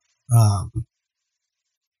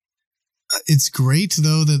 It's great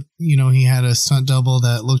though that he had a stunt double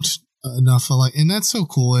that looked enough alike, and that's so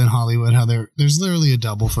cool in Hollywood how there's literally a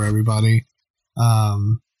double for everybody,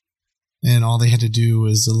 and all they had to do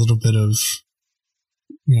was a little bit of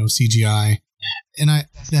CGI. And I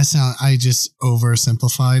just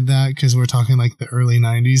oversimplified that because we're talking like the early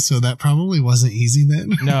 90s, so that probably wasn't easy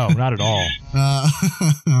then. No, not at all.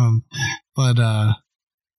 But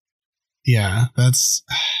yeah, it's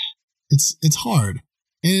hard.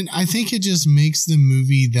 And I think it just makes the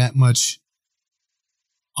movie that much,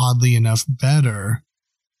 oddly enough, better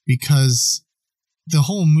because the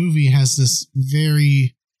whole movie has this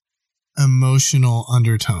very emotional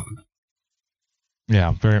undertone.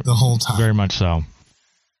 Yeah, the whole time. Very much so.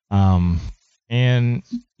 And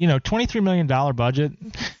 $23 million budget,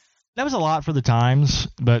 that was a lot for the times,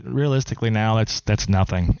 but realistically now that's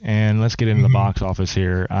nothing. And let's get into the box office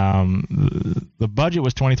here. The budget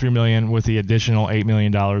was $23 million with the additional $8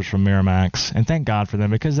 million from Miramax, and thank God for them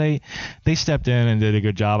because they stepped in and did a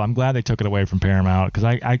good job. I'm glad they took it away from Paramount because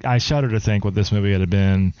I shudder to think what this movie would have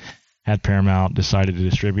been had Paramount decided to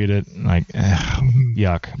distribute it. Like,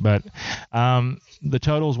 yuck. But the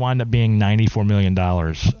totals wind up being $94 million.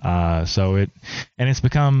 So it's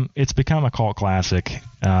become a cult classic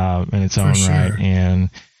in its own right. And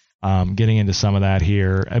getting into some of that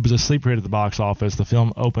here, it was a sleeper hit at the box office. The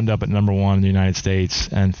film opened up at number 1 in the United States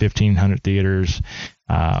and 1,500 theaters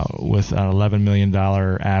with an $11 million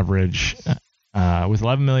average. With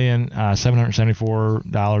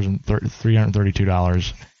 $11,774,332 and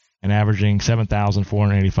 $332. And averaging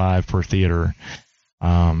 $7,485 per theater.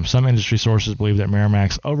 Some industry sources believe that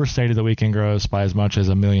Miramax overstated the weekend gross by as much as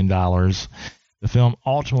 $1 million. The film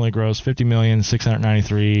ultimately grossed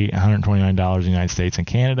 $50,693,129 in the United States and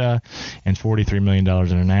Canada, and $43 million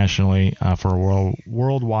internationally, for a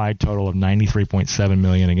worldwide total of $93.7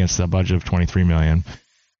 million against a budget of $23 million.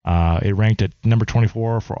 It ranked at number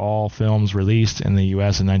 24 for all films released in the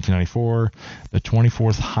U.S. in 1994, the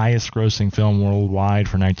 24th highest grossing film worldwide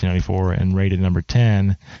for 1994, and rated number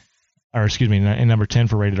 10, and number 10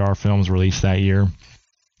 for rated R films released that year.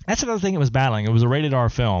 That's another thing it was battling. It was a rated R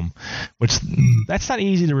film, which that's not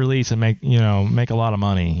easy to release and make a lot of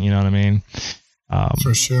money. You know what I mean?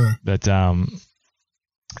 For sure. But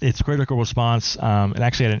its critical response, it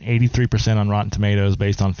actually had an 83% on Rotten Tomatoes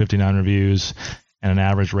based on 59 reviews. And an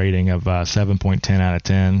average rating of 7.10 out of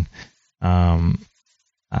 10. The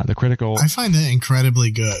critical, I find that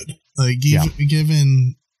incredibly good. Like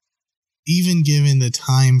given the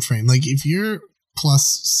time frame, like if you're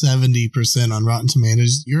plus 70% on Rotten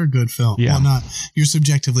Tomatoes, you're a good film. Yeah. Well, you're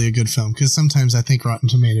subjectively a good film, because sometimes I think Rotten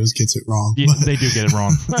Tomatoes gets it wrong. Yeah, they do get it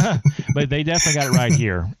wrong, but they definitely got it right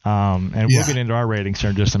here. And we'll get into our ratings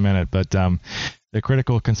here in just a minute. But the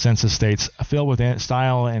critical consensus states, filled with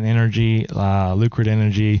style and energy, lucrative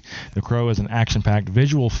energy, The Crow is an action-packed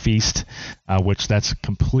visual feast, which that's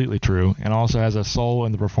completely true, and also has a soul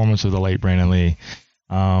in the performance of the late Brandon Lee.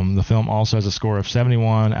 The film also has a score of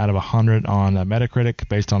 71 out of 100 on Metacritic,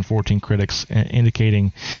 based on 14 critics,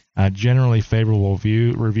 indicating generally favorable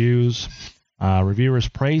reviews. Reviewers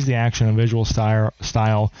praised the action and visual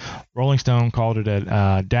style. Rolling Stone called it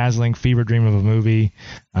a dazzling fever dream of a movie.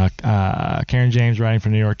 Karen James, writing for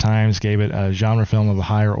New York Times, gave it a genre film of a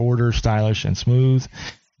higher order, stylish and smooth.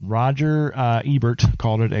 Roger Ebert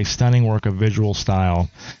called it a stunning work of visual style.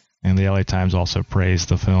 And the LA Times also praised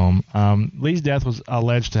the film. Lee's death was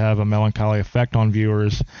alleged to have a melancholy effect on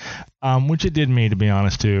viewers, which it did me, to be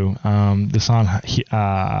honest, too. Dasan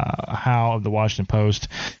Howe of the Washington Post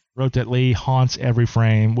wrote that Lee haunts every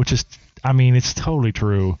frame, which is, I mean, it's totally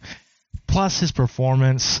true. Plus his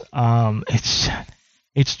performance, it's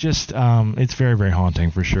very, very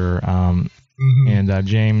haunting for sure. And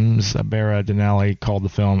James Barra Denali called the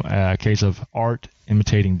film a case of art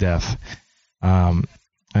imitating death.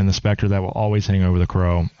 And the specter that will always hang over The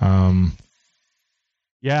Crow.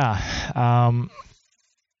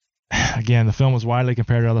 Again, the film was widely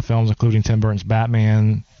compared to other films, including Tim Burton's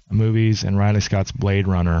Batman movies and Ridley Scott's Blade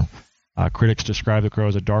Runner. Critics described The Crow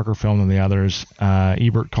as a darker film than the others.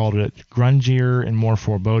 Ebert called it a grungier and more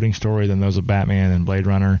foreboding story than those of Batman and Blade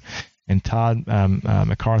Runner. And Todd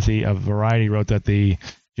McCarthy of Variety wrote that the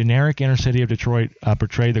generic inner city of Detroit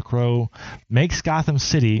portrayed The Crow makes Gotham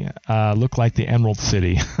City look like the Emerald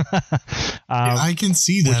City. I can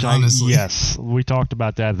see that, honestly. Yes, we talked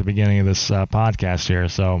about that at the beginning of this podcast here.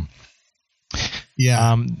 So,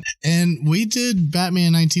 yeah, and we did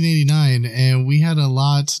Batman 1989, and we had a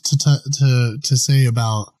lot to say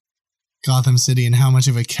about Gotham City and how much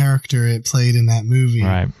of a character it played in that movie.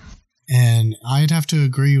 Right. And I'd have to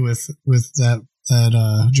agree with that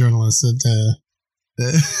journalist that.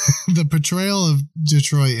 The portrayal of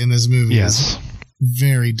Detroit in this movie is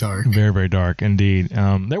very dark. Very, very dark indeed.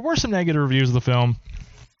 There were some negative reviews of the film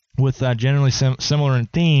with generally similar in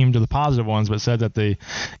theme to the positive ones, but said that the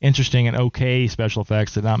interesting and okay special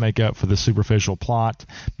effects did not make up for the superficial plot,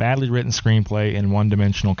 badly written screenplay, and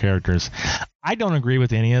one-dimensional characters. I don't agree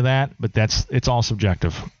with any of that, but it's all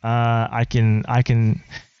subjective.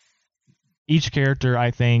 Each character, I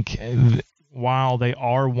think, while they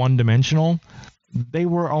are one-dimensional, they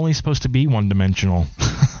were only supposed to be one-dimensional.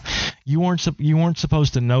 You weren't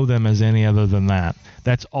supposed to know them as any other than that.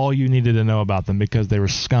 That's all you needed to know about them, because they were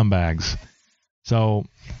scumbags. So,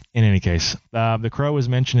 in any case, The Crow is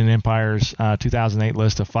mentioned in Empire's 2008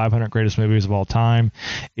 list of 500 greatest movies of all time.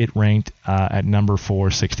 It ranked at number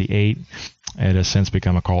 468. It has since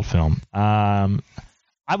become a cult film. I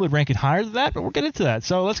would rank it higher than that, but we'll get into that.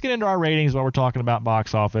 So let's get into our ratings while we're talking about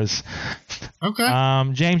box office.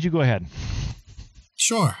 Okay. James, you go ahead.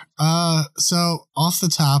 Sure. So off the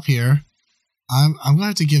top here, I'm going to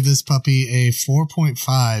have to give this puppy a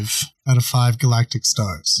 4.5 out of 5 galactic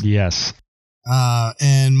stars. Yes.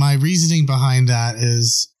 And my reasoning behind that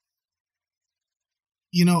is,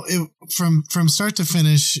 from start to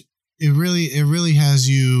finish, it really has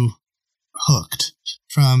you hooked.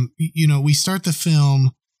 From, we start the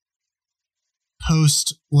film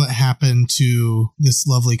post what happened to this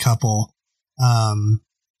lovely couple.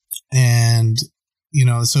 And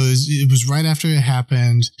so it was right after it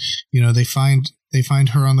happened. They find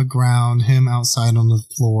her on the ground, him outside on the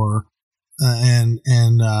floor, and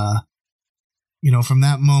from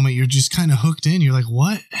that moment you're just kind of hooked in. You're like,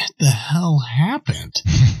 what the hell happened?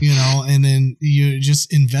 And then you're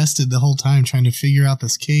just invested the whole time trying to figure out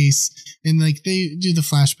this case. And like they do the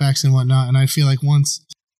flashbacks and whatnot. And I feel like once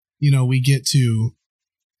we get to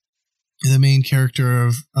the main character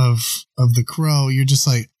of the Crow, you're just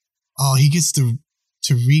like, oh, he gets to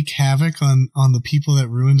wreak havoc on the people that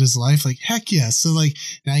ruined his life. Like, heck yes. So like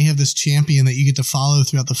now you have this champion that you get to follow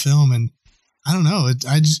throughout the film. And I don't know.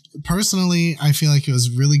 I just personally, I feel like it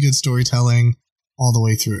was really good storytelling all the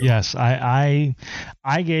way through. Yes. I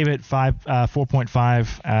gave it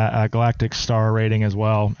 4.5 galactic star rating as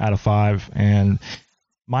well out of 5. And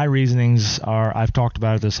my reasonings are, I've talked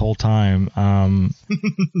about it this whole time.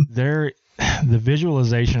 The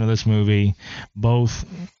visualization of this movie, both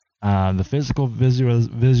the physical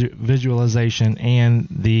visualization and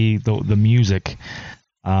the music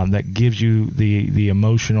that gives you the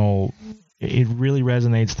emotional. It really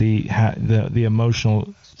resonates the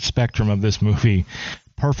emotional spectrum of this movie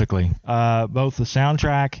perfectly. Both the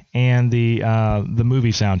soundtrack and the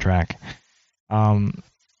movie soundtrack. And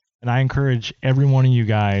I encourage every one of you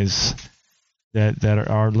guys that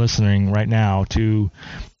are listening right now to,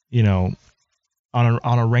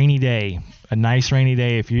 on a rainy day, a nice rainy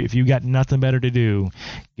day, if you got nothing better to do,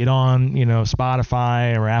 get on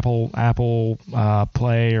Spotify or Apple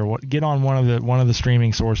Play or get on one of the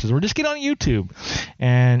streaming sources, or just get on YouTube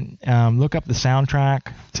and look up the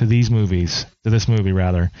soundtrack to this movie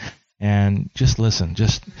rather, and just listen,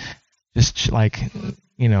 just like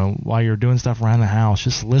while you're doing stuff around the house,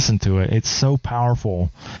 just listen to it. It's so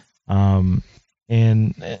powerful. And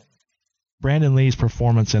Brandon Lee's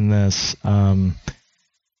performance in this,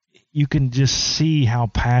 you can just see how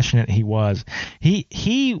passionate he was.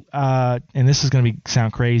 He and this is going to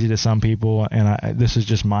sound crazy to some people, and this is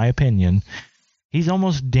just my opinion. He's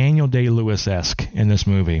almost Daniel Day-Lewis-esque in this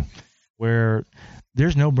movie, where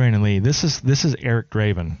there's no Brandon Lee. This is Eric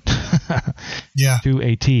Draven. Yeah. To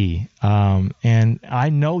a T. And I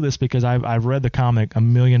know this because I've read the comic a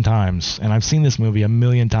million times, and I've seen this movie a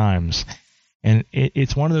million times. And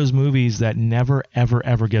it's one of those movies that never, ever,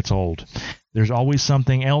 ever gets old. There's always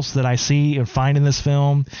something else that I see and find in this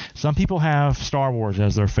film. Some people have Star Wars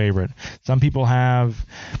as their favorite. Some people have,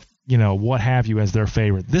 what have you as their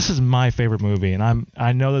favorite. This is my favorite movie, and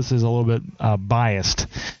I know this is a little bit biased,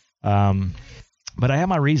 but I have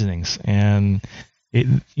my reasonings, and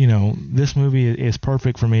this movie is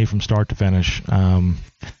perfect for me from start to finish.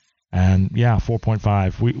 And yeah,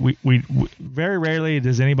 4.5. We very rarely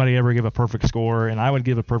does anybody ever give a perfect score, and I would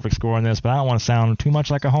give a perfect score on this, but I don't want to sound too much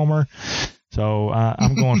like a homer, so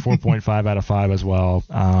I'm going 4.5 out of 5 as well.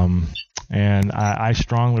 And I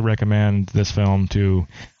strongly recommend this film to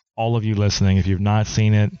all of you listening. If you've not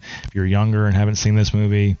seen it, if you're younger and haven't seen this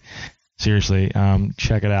movie, seriously,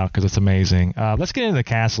 check it out because it's amazing. Let's get into the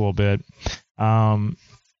cast a little bit.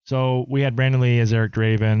 So we had Brandon Lee as Eric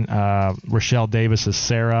Draven, Rochelle Davis as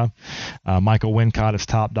Sarah, Michael Wincott as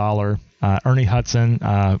Top Dollar, Ernie Hudson.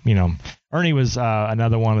 Ernie was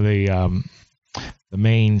another one of the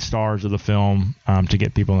main stars of the film to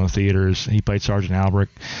get people in the theaters. He played Sergeant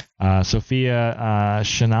Albrecht. Sophia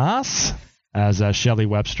Shanaas as Shelley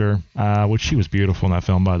Webster, which she was beautiful in that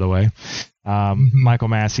film, by the way. Michael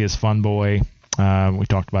Massey as Fun Boy. We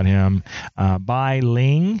talked about him. Bai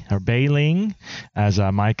Ling as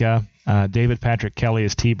Micah. David Patrick Kelly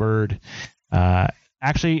as T-Bird.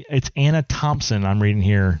 Actually, it's Anna Thompson I'm reading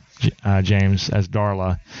here, James, as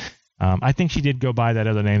Darla. I think she did go by that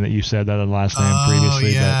other name that you said, that other last name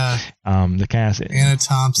previously. Yeah. But the cast. Anna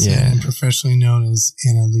Thompson, professionally known as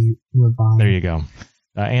Anna Lee Levine. There you go.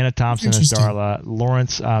 Anna Thompson as Darla.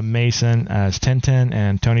 Lawrence Mason as Tintin,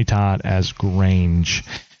 and Tony Todd as Grange.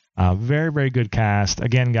 Very, very good cast.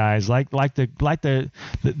 Again, guys, like the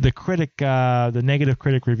critic, the negative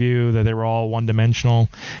critic review that they were all one-dimensional.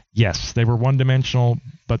 Yes, they were one-dimensional,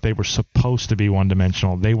 but they were supposed to be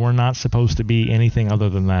one-dimensional. They were not supposed to be anything other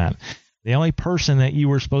than that. The only person that you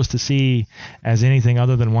were supposed to see as anything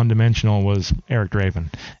other than one-dimensional was Eric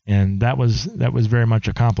Draven, and that was very much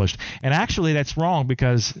accomplished. And actually, that's wrong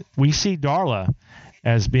because we see Darla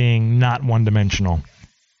as being not one-dimensional.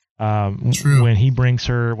 True. When he brings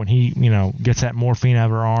her, when he gets that morphine out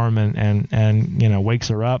of her arm and wakes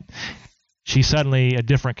her up, she's suddenly a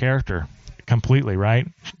different character completely, right?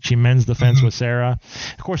 She mends the fence with Sarah.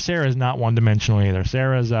 Of course, Sarah is not one-dimensional either.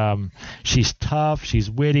 Sarah's she's tough,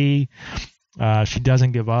 she's witty, she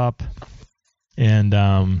doesn't give up, and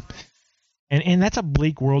that's a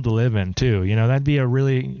bleak world to live in too. That'd be a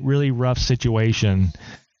really, really rough situation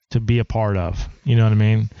to be a part of. You know what I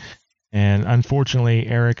mean? And unfortunately,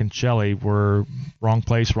 Eric and Shelley were wrong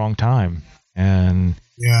place, wrong time. And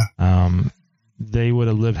they would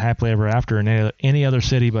have lived happily ever after in any other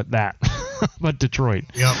city but that, but Detroit.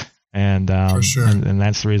 Yep. And for sure. And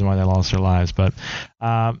that's the reason why they lost their lives. But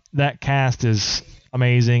that cast is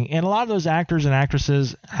amazing. And a lot of those actors and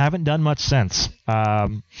actresses haven't done much since. I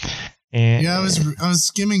was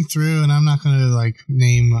skimming through, and I'm not going to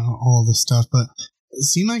name all the stuff, but it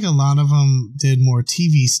seemed like a lot of them did more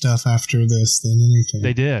TV stuff after this than anything.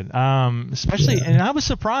 They did, especially, and I was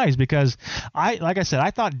surprised because like I said, I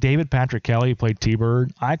thought David Patrick Kelly, who played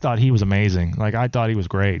T-Bird, I thought he was amazing. I thought he was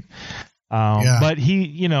great. But he,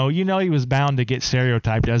 he was bound to get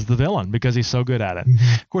stereotyped as the villain because he's so good at it.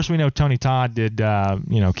 Mm-hmm. Of course, we know Tony Todd did,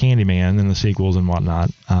 Candyman in the sequels and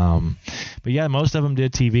whatnot. But yeah, most of them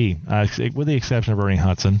did TV, with the exception of Ernie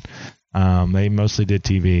Hudson. They mostly did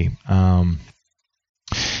TV.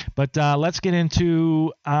 But let's get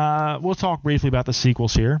into, we'll talk briefly about the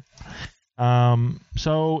sequels here.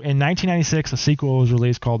 So in 1996, a sequel was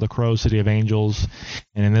released called The Crow: City of Angels,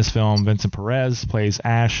 and in this film, Vincent Perez plays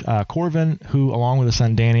Ash Corvin, who, along with his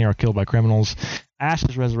son Danny, are killed by criminals. Ash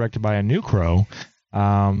is resurrected by a new crow.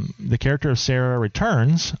 The character of Sarah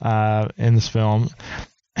returns in this film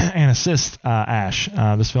and assists Ash.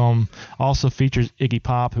 This film also features Iggy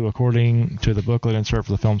Pop, who, according to the booklet insert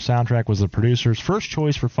for the film soundtrack, was the producer's first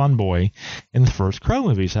choice for Fun Boy in the first Crow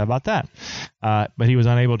movies. How about that? But he was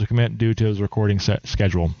unable to commit due to his recording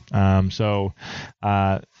schedule.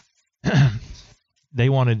 They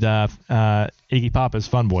wanted Iggy Pop as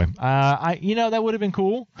Fun Boy. That would have been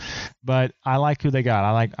cool, but I like who they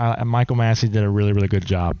got. Michael Massey did a really, really good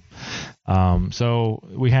job. So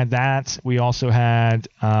we had that. We also had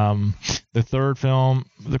the third film,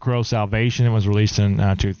 The Crow: Salvation. It was released in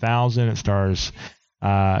 2000. It stars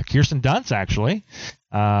Kirsten Dunst, actually.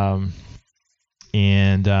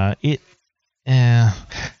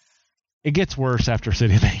 It gets worse after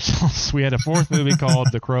City of Angels. We had a fourth movie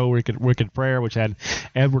called The Crow: Wicked Prayer, which had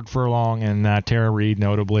Edward Furlong and Tara Reid,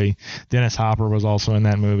 notably. Dennis Hopper was also in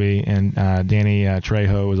that movie, and Danny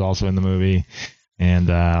Trejo was also in the movie. And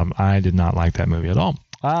I did not like that movie at all.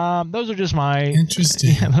 Those are just my...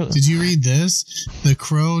 Interesting. Did you read this? The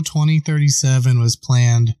Crow 2037 was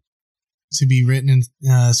planned to be written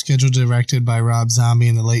and scheduled directed by Rob Zombie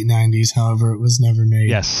in the late 90s. However, it was never made.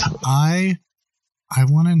 Yes. I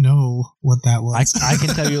want to know what that was. I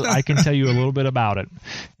can tell you a little bit about it.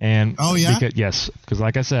 And oh yeah, because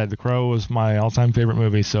like I said, The Crow was my all-time favorite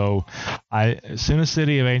movie. So as soon as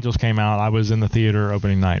City of Angels came out, I was in the theater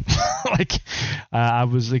opening night. I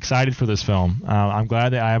was excited for this film. I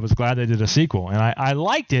was glad they did a sequel, and I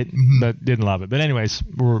liked it, but didn't love it. But anyways,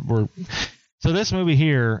 so this movie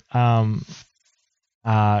here. Quote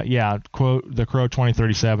The Crow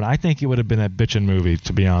 2037. I think it would have been a bitchin' movie,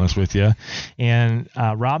 to be honest with you. And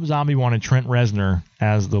Rob Zombie wanted Trent Reznor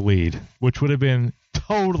as the lead, which would have been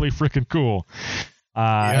totally freaking cool,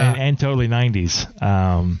 and totally 90s.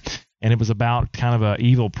 And it was about kind of an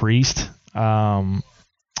evil priest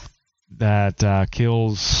that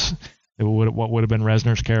kills what would have been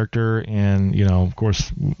Reznor's character, and of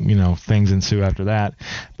course, things ensue after that.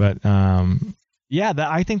 But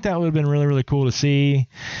I think that would have been really, really cool to see.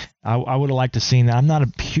 I would have liked to see that. I'm not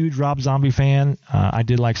a huge Rob Zombie fan. I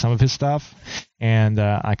did like some of his stuff, and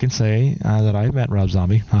I can say that I met Rob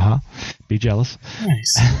Zombie. Be jealous.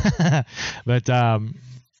 Nice. But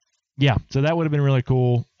so that would have been really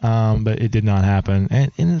cool, but it did not happen,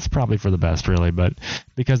 and it's probably for the best, really. But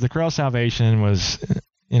because The Crow: Salvation was,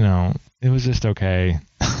 it was just okay.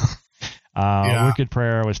 Wicked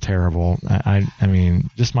Prayer was terrible. I mean,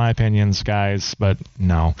 just my opinions, guys, but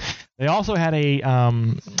no. They also had a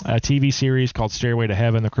TV series called Stairway to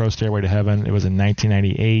Heaven, The Crow: Stairway to Heaven. It was in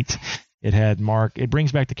 1998. It had it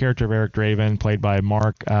brings back the character of Eric Draven, played by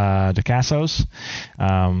Mark Dacascos.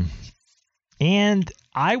 And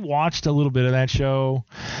I watched a little bit of that show,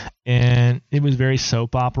 and it was very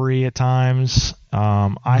soap opera-y at times.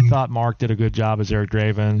 I thought Mark did a good job as Eric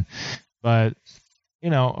Draven, but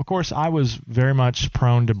of course, I was very much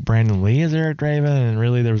prone to Brandon Lee as Eric Draven, and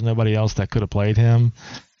really there was nobody else that could have played him.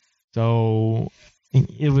 So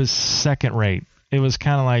it was second rate. It was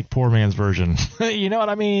kind of like poor man's version. You know what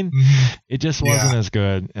I mean? It just wasn't as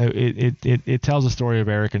good. It tells the story of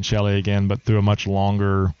Eric and Shelley again, but through a much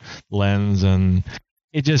longer lens, and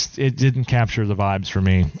it didn't capture the vibes for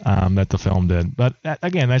me that the film did. But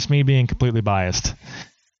again, that's me being completely biased.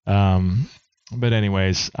 But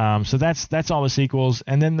anyways, so that's all the sequels.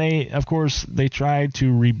 And then they tried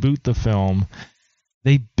to reboot the film.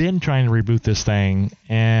 They've been trying to reboot this thing,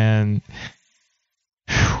 and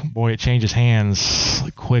boy, it changes hands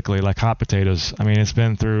quickly like hot potatoes. I mean, it's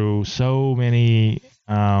been through so many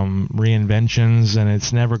reinventions, and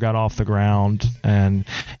it's never got off the ground. And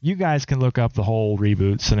you guys can look up the whole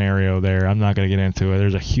reboot scenario there. I'm not going to get into it.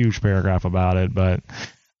 There's a huge paragraph about it, but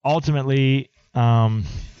ultimately,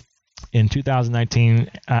 in 2019,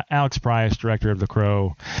 Alex Price, director of The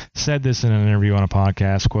Crow, said this in an interview on a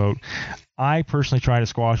podcast, quote, "I personally try to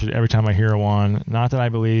squash it every time I hear one. Not that I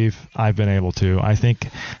believe I've been able to. I think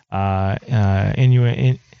I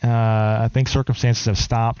think circumstances have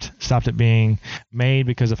stopped it being made,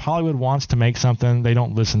 because if Hollywood wants to make something, they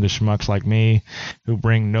don't listen to schmucks like me who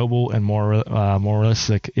bring noble and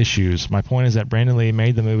moralistic issues. My point is that Brandon Lee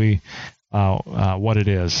made the movie what it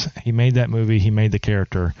is. He made that movie. He made the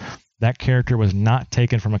character. That character was not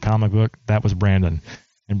taken from a comic book. That was Brandon.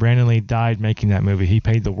 And Brandon Lee died making that movie. He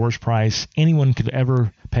paid the worst price anyone could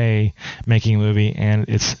ever pay making a movie, and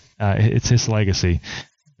it's his legacy.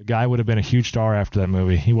 The guy would have been a huge star after that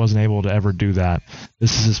movie. He wasn't able to ever do that.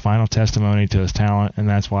 This is his final testimony to his talent, and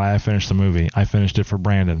that's why I finished the movie. I finished it for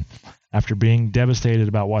Brandon. After being devastated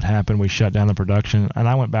about what happened, we shut down the production, and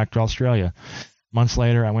I went back to Australia. Months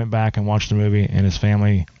later, I went back and watched the movie, and his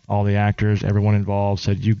family, all the actors, everyone involved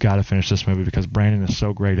said, "You got to finish this movie because Brandon is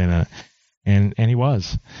so great in it." And he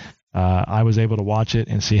was. I was able to watch it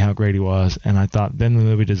and see how great he was, and I thought then the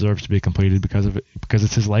movie deserves to be completed because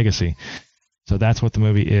it's his legacy. So that's what the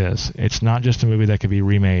movie is. It's not just a movie that could be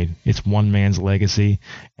remade. It's one man's legacy,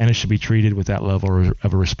 and it should be treated with that level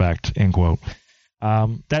of respect, end quote.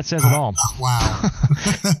 That says it all. Wow.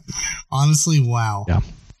 Honestly, wow. Yeah.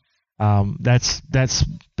 That's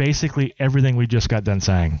basically everything we just got done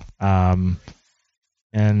saying.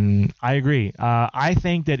 And I agree. I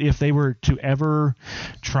think that if they were to ever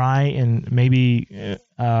try and maybe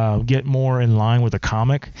get more in line with a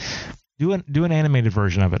comic, do an animated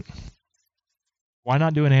version of it. Why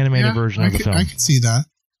not do an animated version of the film? I can see that.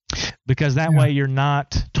 Because that way you're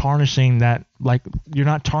not tarnishing that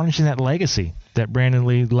legacy that Brandon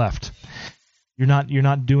Lee left. You're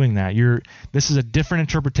not doing that. This is a different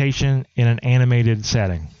interpretation in an animated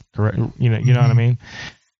setting. Correct? You know what I mean?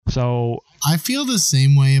 So I feel the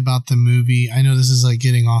same way about the movie. I know this is like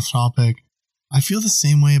getting off topic. I feel the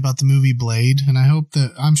same way about the movie Blade, and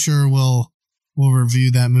I'm sure we'll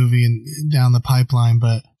review that movie down the pipeline,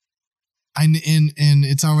 but and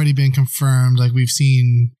it's already been confirmed. Like we've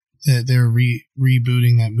seen that they're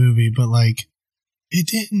rebooting that movie, but like it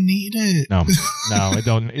didn't need it. No,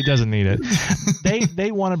 it doesn't need it.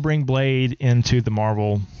 They want to bring Blade into the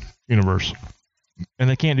Marvel universe, and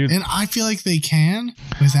they can't do. And I feel like they can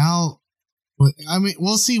without. I mean,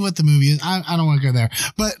 we'll see what the movie is. I don't want to go there,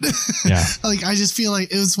 but yeah, like I just feel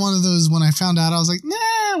like it was one of those. When I found out, I was like,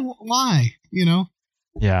 nah, why? You know.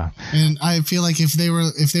 Yeah. And I feel like if they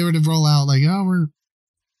were to roll out like, oh, we're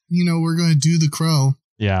going to do The Crow.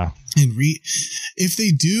 Yeah. And if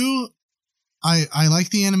they do, I like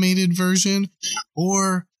the animated version,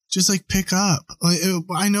 or just like pick up.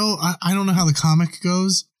 I know I don't know how the comic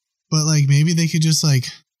goes, but like maybe they could just like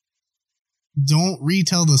don't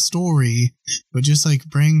retell the story, but just like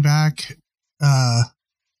bring back The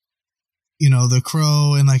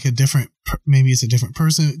Crow and like maybe it's a different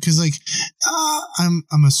person, because like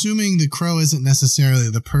I'm assuming the Crow isn't necessarily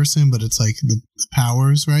the person, but it's like the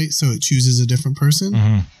powers, right? So it chooses a different person.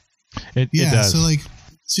 Mm-hmm. It does. So like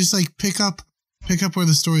it's just like pick up where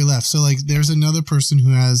the story left. So like there's another person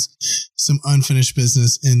who has some unfinished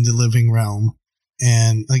business in the living realm,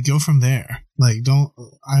 and like go from there. Like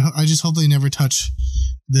I just hope they never touch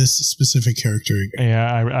this specific character again.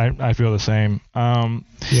 Yeah, I feel the same.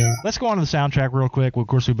 Let's go on to the soundtrack real quick. Well, of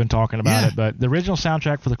course, we've been talking about it, but the original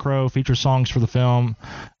soundtrack for The Crow features songs for the film.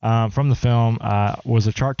 From the film was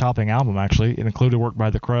a chart-topping album, actually. It included work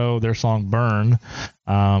by The Crow. Their song "Burn"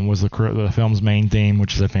 was the film's main theme,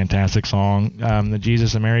 which is a fantastic song. The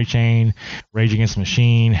Jesus and Mary Chain, Rage Against the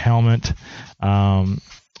Machine, Helmet,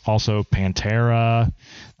 also Pantera,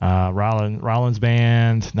 Rollins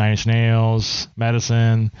Band, Nine Inch Nails,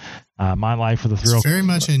 Medicine, My Life with a Thrill. It's very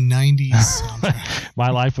much a 90s soundtrack. My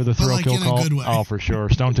Life with a Thrill like Kill in a Cult. good way. Oh, for sure.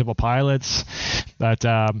 Stone Temple Pilots. But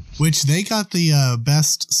which they got the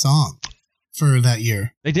best song for that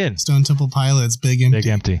year. They did. Stone Temple Pilots, Big Empty. Big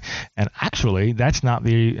Empty. And actually, that's not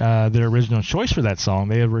their original choice for that song.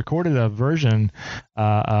 They had recorded a version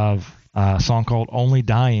of a song called Only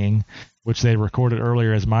Dying, which they recorded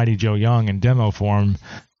earlier as Mighty Joe Young in demo form,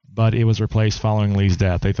 but it was replaced following Lee's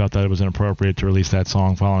death. They felt that it was inappropriate to release that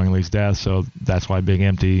song following Lee's death, so that's why Big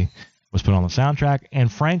Empty was put on the soundtrack.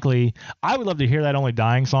 And frankly, I would love to hear that Only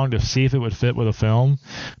Dying song to see if it would fit with a film,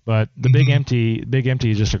 but the Big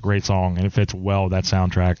Empty is just a great song, and it fits well with that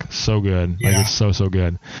soundtrack. So good. Yeah. Like, it's so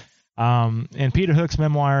good. In Peter Hook's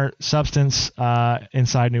memoir, Substance,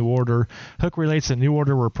 Inside New Order, Hook relates that New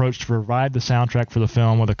Order were approached to provide the soundtrack for the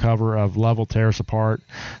film with a cover of Love Will Tear Us Apart,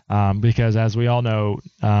 because as we all know,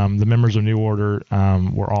 the members of New Order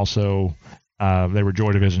were also, they were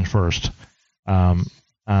Joy Division first.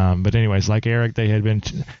 But anyways, like Eric, they had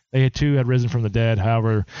risen from the dead.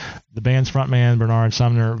 However, the band's frontman, Bernard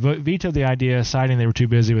Sumner, vetoed the idea, citing they were too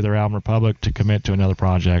busy with their album Republic to commit to another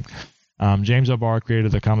project. James O'Barr, creator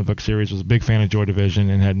of the comic book series, was a big fan of Joy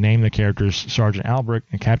Division and had named the characters Sergeant Albrecht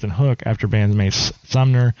and Captain Hook after bandmate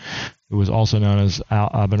Sumner, who was also known as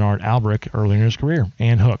Bernard Albrecht early in his career,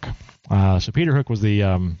 and Hook. So Peter Hook was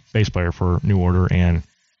the bass player for New Order and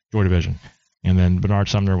Joy Division. And then Bernard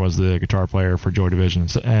Sumner was the guitar player for Joy Division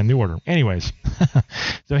and New Order. Anyways,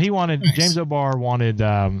 so James O'Barr wanted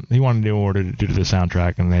New Order to do the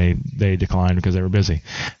soundtrack, and they declined because they were busy.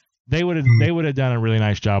 they would have done a really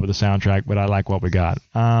nice job with the soundtrack, but I like what we got.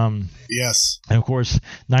 Yes. And of course,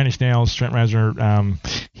 Nine Inch Nails, Trent Reznor,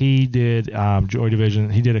 he did Joy Division.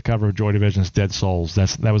 He did a cover of Joy Division's "Dead Souls."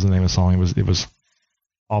 That was the name of the song. It was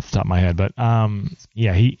off the top of my head, but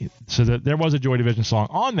there was a Joy Division song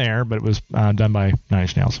on there, but it was done by Nine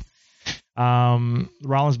Inch Nails.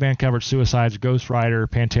 Rollins Band covered Suicide's Ghost Rider.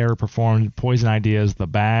 Pantera performed Poison Ideas' The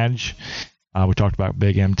Badge. We talked about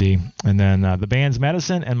Big Empty. And then the band's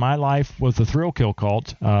Medicine and My Life with the Thrill Kill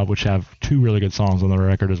Cult, which have two really good songs on the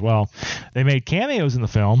record as well. They made cameos in the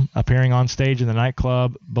film, appearing on stage in the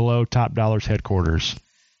nightclub below Top Dollar's headquarters.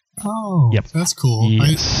 Oh, yep. That's cool.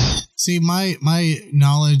 Yes. See, my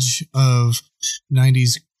knowledge of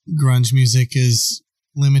 90s grunge music is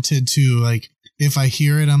limited to, like, if I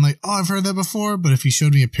hear it, I'm like, oh, I've heard that before. But if you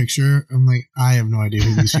showed me a picture, I'm like, I have no idea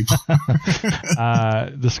who these people are.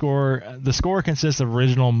 The score consists of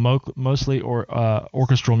original, mostly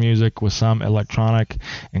orchestral music with some electronic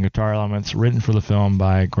and guitar elements written for the film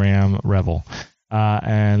by Graham Revel.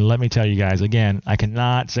 And let me tell you guys, again, I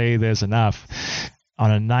cannot say this enough. On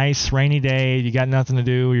a nice rainy day, you got nothing to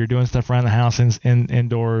do, you're doing stuff around the house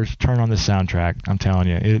indoors, turn on this soundtrack. I'm telling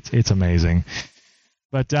you, it's amazing.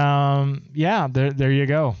 But there you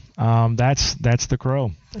go. That's The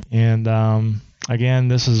Crow. And again,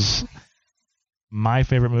 this is my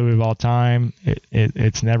favorite movie of all time.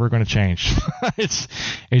 It's never going to change. it's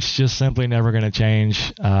just simply never going to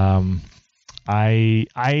change. I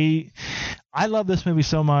love this movie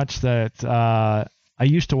so much that I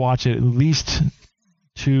used to watch it at least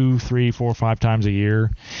 2, 3, 4, 5 times a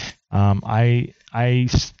year. I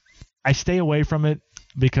stay away from it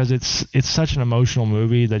because it's such an emotional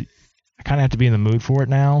movie that I kind of have to be in the mood for it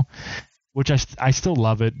now, which I still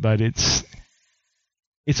love it, but it's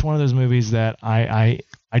one of those movies that I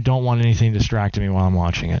don't want anything distracting me while I'm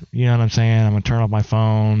watching it. You know what I'm saying? I'm gonna turn off my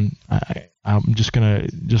phone. I'm just gonna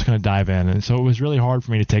dive in, and so it was really hard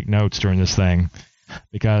for me to take notes during this thing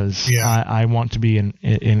because I want to be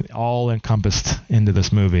in all encompassed into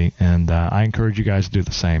this movie, and I encourage you guys to do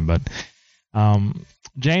the same. But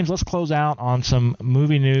James, let's close out on some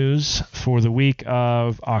movie news for the week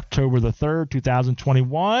of October the 3rd,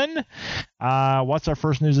 2021. What's our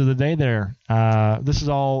first news of the day there? This is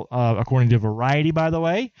all according to Variety, by the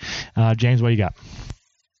way. James, what do you got?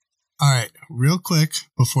 All right, real quick,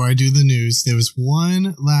 before I do the news, there was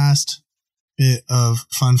one last bit of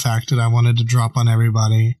fun fact that I wanted to drop on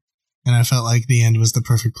everybody, and I felt like the end was the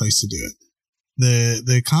perfect place to do it.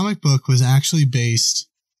 The comic book was actually based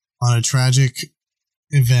on a tragic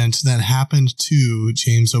event that happened to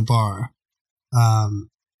James O'Barr.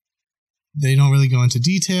 They don't really go into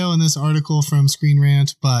detail in this article from Screen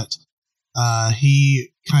Rant, but he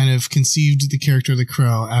kind of conceived the character of the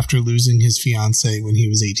Crow after losing his fiancée when he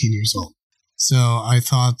was 18 years old. So I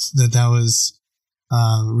thought that was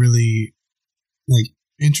really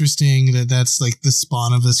interesting that's like the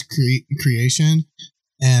spawn of this creation,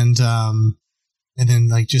 and then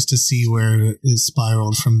just to see where it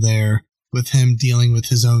spiraled from there, with him dealing with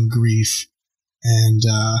his own grief. And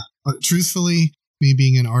truthfully, me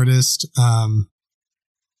being an artist,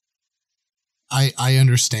 I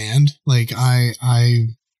understand. Like I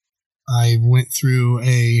went through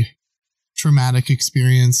a traumatic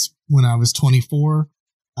experience when I was 24.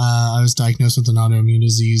 I was diagnosed with an autoimmune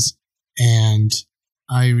disease, and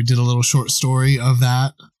I did a little short story of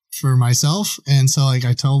that for myself. And so I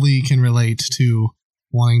totally can relate to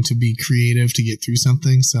wanting to be creative to get through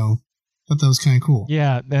something. So I thought that was kind of cool.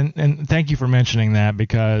 Yeah, and thank you for mentioning that,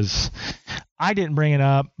 because I didn't bring it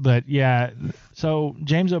up, but yeah. So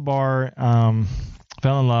James O'Barr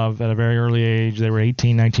fell in love at a very early age. They were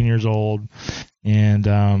 18, 19 years old, and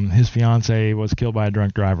his fiancée was killed by a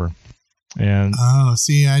drunk driver. And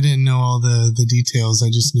see, I didn't know all the details. I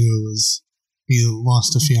just knew it was he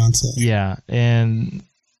lost a fiancée. Yeah, and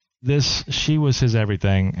she was his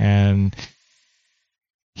everything, and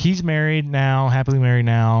he's married now, happily married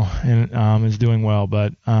now, and is doing well,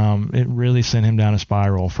 but it really sent him down a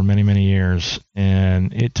spiral for many, many years,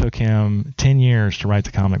 and it took him 10 years to write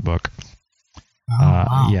the comic book.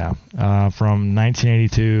 Wow. Yeah, from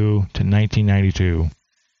 1982 to 1992.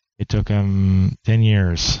 It took him 10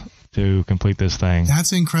 years to complete this thing.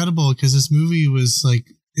 That's incredible, because this movie was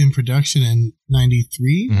in production in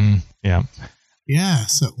 93. Mm-hmm. Yeah. Yeah.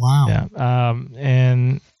 So wow. Yeah.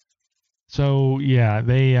 And so yeah,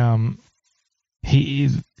 they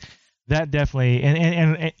that definitely,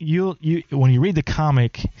 and you when you read the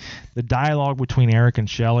comic, the dialogue between Eric and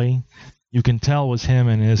Shelley, you can tell was him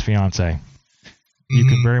and his fiancée. You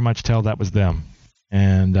can very much tell that was them,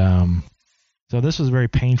 and so this was very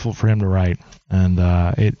painful for him to write, and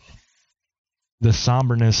the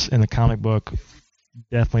somberness in the comic book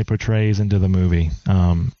definitely portrays into the movie.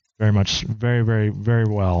 Very much, very, very, very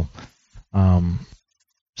well.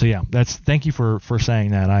 So yeah, thank you for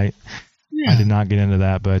saying that. I did not get into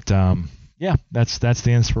that, but yeah, that's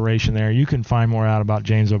the inspiration there. You can find more out about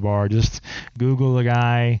James O'Barr. Just Google the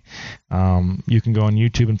guy. You can go on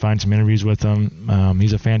YouTube and find some interviews with him.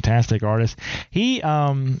 He's a fantastic artist. He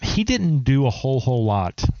didn't do a whole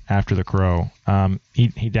lot after The Crow.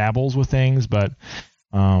 He dabbles with things, but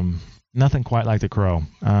nothing quite like The Crow.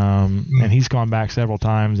 And he's gone back several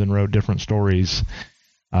times and wrote different stories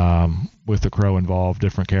with The Crow involved,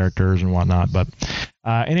 different characters and whatnot. But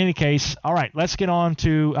in any case, all right, let's get on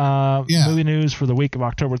to movie news for the week of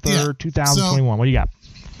October 3rd, 2021. What do you got?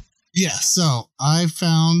 Yeah, so I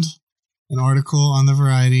found an article on The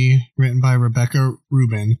Variety written by Rebecca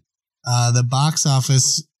Rubin. The box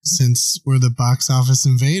office, since we're the box office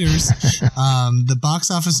invaders, the box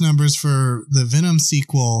office numbers for the Venom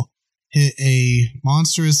sequel hit a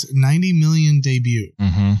monstrous 90 million debut,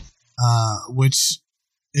 which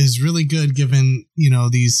is really good given,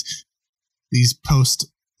 these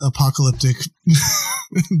post-apocalyptic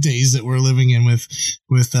days that we're living in with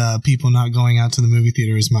people not going out to the movie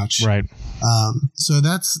theater as much. Right. So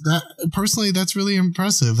personally, that's really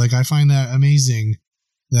impressive. Like, I find that amazing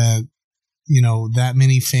that, that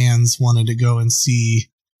many fans wanted to go and see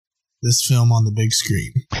this film on the big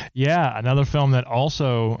screen. Yeah. Another film that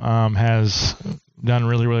also has done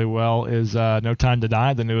really, really well is No Time to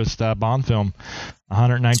Die, the newest Bond film.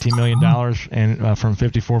 $119 million and from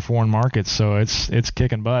 54 foreign markets, so it's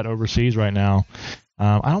kicking butt overseas right now.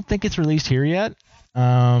 I don't think it's released here yet.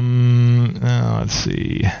 Let's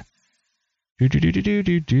see.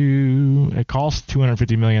 It costs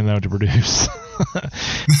 $250 million though to produce.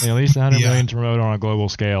 At least $100 million to promote on a global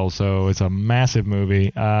scale, so it's a massive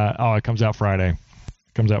movie. It comes out Friday.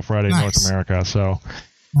 In North America. So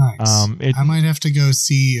nice. I might have to go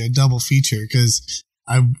see a double feature because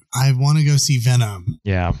I want to go see Venom.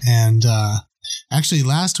 Yeah. And actually,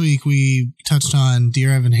 last week we touched on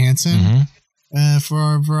Dear Evan Hansen for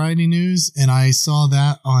our Variety News, and I saw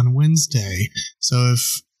that on Wednesday. So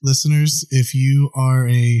if you are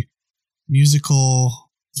a musical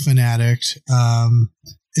fanatic,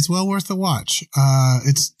 it's well worth the watch.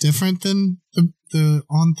 It's different than the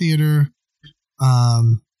on-theater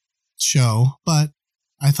show, but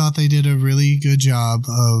I thought they did a really good job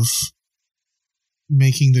of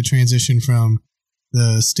making the transition from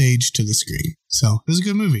the stage to the screen. So it was a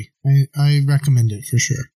good movie. I recommend it for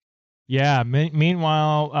sure. Yeah.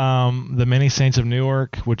 Meanwhile, The Many Saints of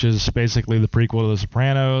Newark, which is basically the prequel to The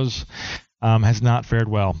Sopranos, has not fared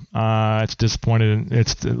well. It's disappointed.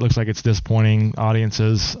 It looks like it's disappointing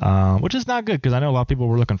audiences, which is not good because I know a lot of people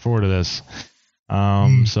were looking forward to this.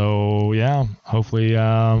 So yeah, hopefully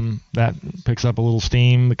that picks up a little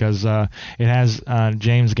steam because it has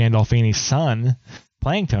James Gandolfini's son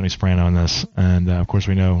playing Tony Soprano in this, and of course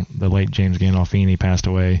we know the late James Gandolfini passed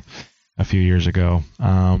away a few years ago.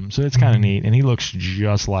 So it's kind of neat, and he looks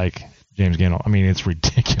just like James Gandolfini. I mean, it's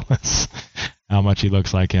ridiculous how much he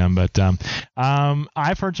looks like him. But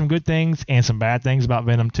I've heard some good things and some bad things about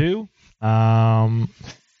Venom 2.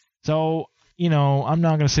 So. I'm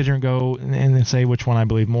not going to sit here and go and say which one I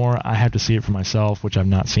believe more. I have to see it for myself, which I've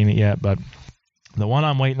not seen it yet. But the one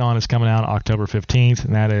I'm waiting on is coming out October 15th,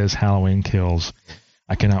 and that is Halloween Kills.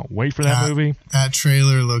 I cannot wait for that movie. That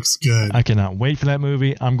trailer looks good. I cannot wait for that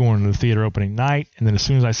movie. I'm going to the theater opening night, and then as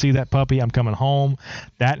soon as I see that puppy, I'm coming home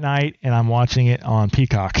that night, and I'm watching it on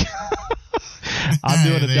Peacock. I'm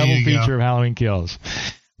doing a double feature of Halloween Kills.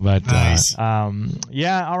 But, nice.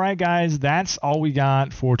 Yeah, all right, guys, that's all we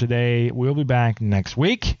got for today. We'll be back next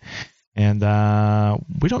week, and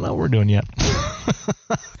we don't know what we're doing yet.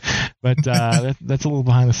 But that's a little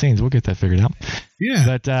behind the scenes. We'll get that figured out.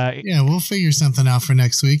 Yeah. But we'll figure something out for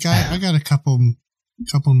next week. I got a couple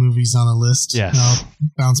movies on a list. Yes. I'll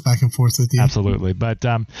bounce back and forth with you. Absolutely. But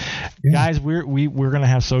guys, we're going to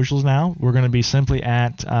have socials now. We're going to be simply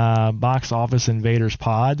at Box Office Invaders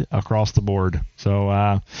Pod across the board.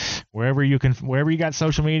 So wherever you got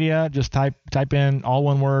social media, just type in all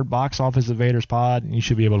one word Box Office Invaders Pod, and you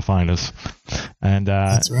should be able to find us. And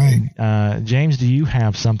that's right. James, do you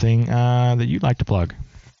have something that you'd like to plug?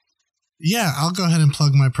 Yeah, I'll go ahead and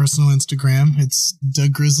plug my personal Instagram. It's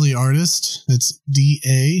Doug Grizzly Artist. It's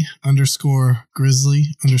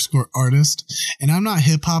DA_Grizzly_Artist. And I'm not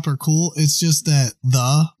hip hop or cool. It's just that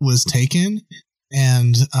the was taken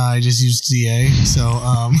and I just used DA. So,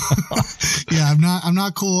 yeah, I'm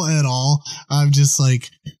not cool at all. I just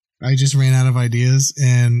ran out of ideas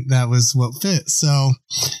and that was what fit. So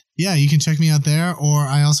yeah, you can check me out there, or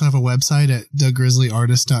I also have a website at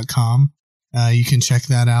DougGrizzlyArtist.com. You can check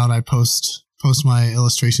that out. I post my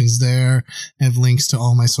illustrations there. I have links to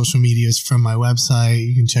all my social medias from my website.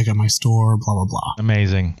 You can check out my store, blah, blah, blah.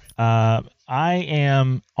 Amazing. I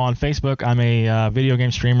am on Facebook. I'm a video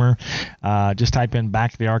game streamer. Just type in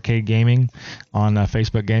Back to the Arcade Gaming on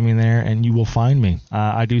Facebook Gaming there, and you will find me.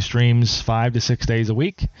 I do streams 5 to 6 days a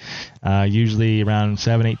week, usually around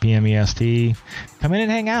 7, 8 p.m. EST. Come in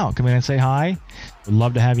and hang out. Come in and say hi. We'd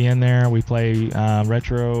love to have you in there. We play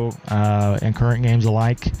retro and current games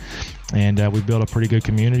alike. And we built a pretty good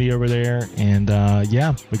community over there. And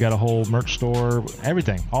yeah, we got a whole merch store,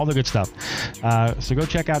 everything, all the good stuff. So go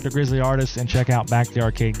check out the Grizzly Artist and check out Back to the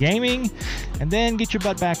Arcade Gaming. And then get your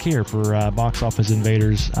butt back here for Box Office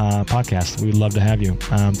Invaders podcast. We'd love to have you.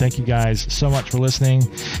 Thank you guys so much for listening.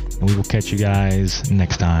 And we will catch you guys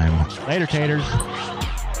next time. Later, taters.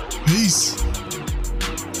 Peace.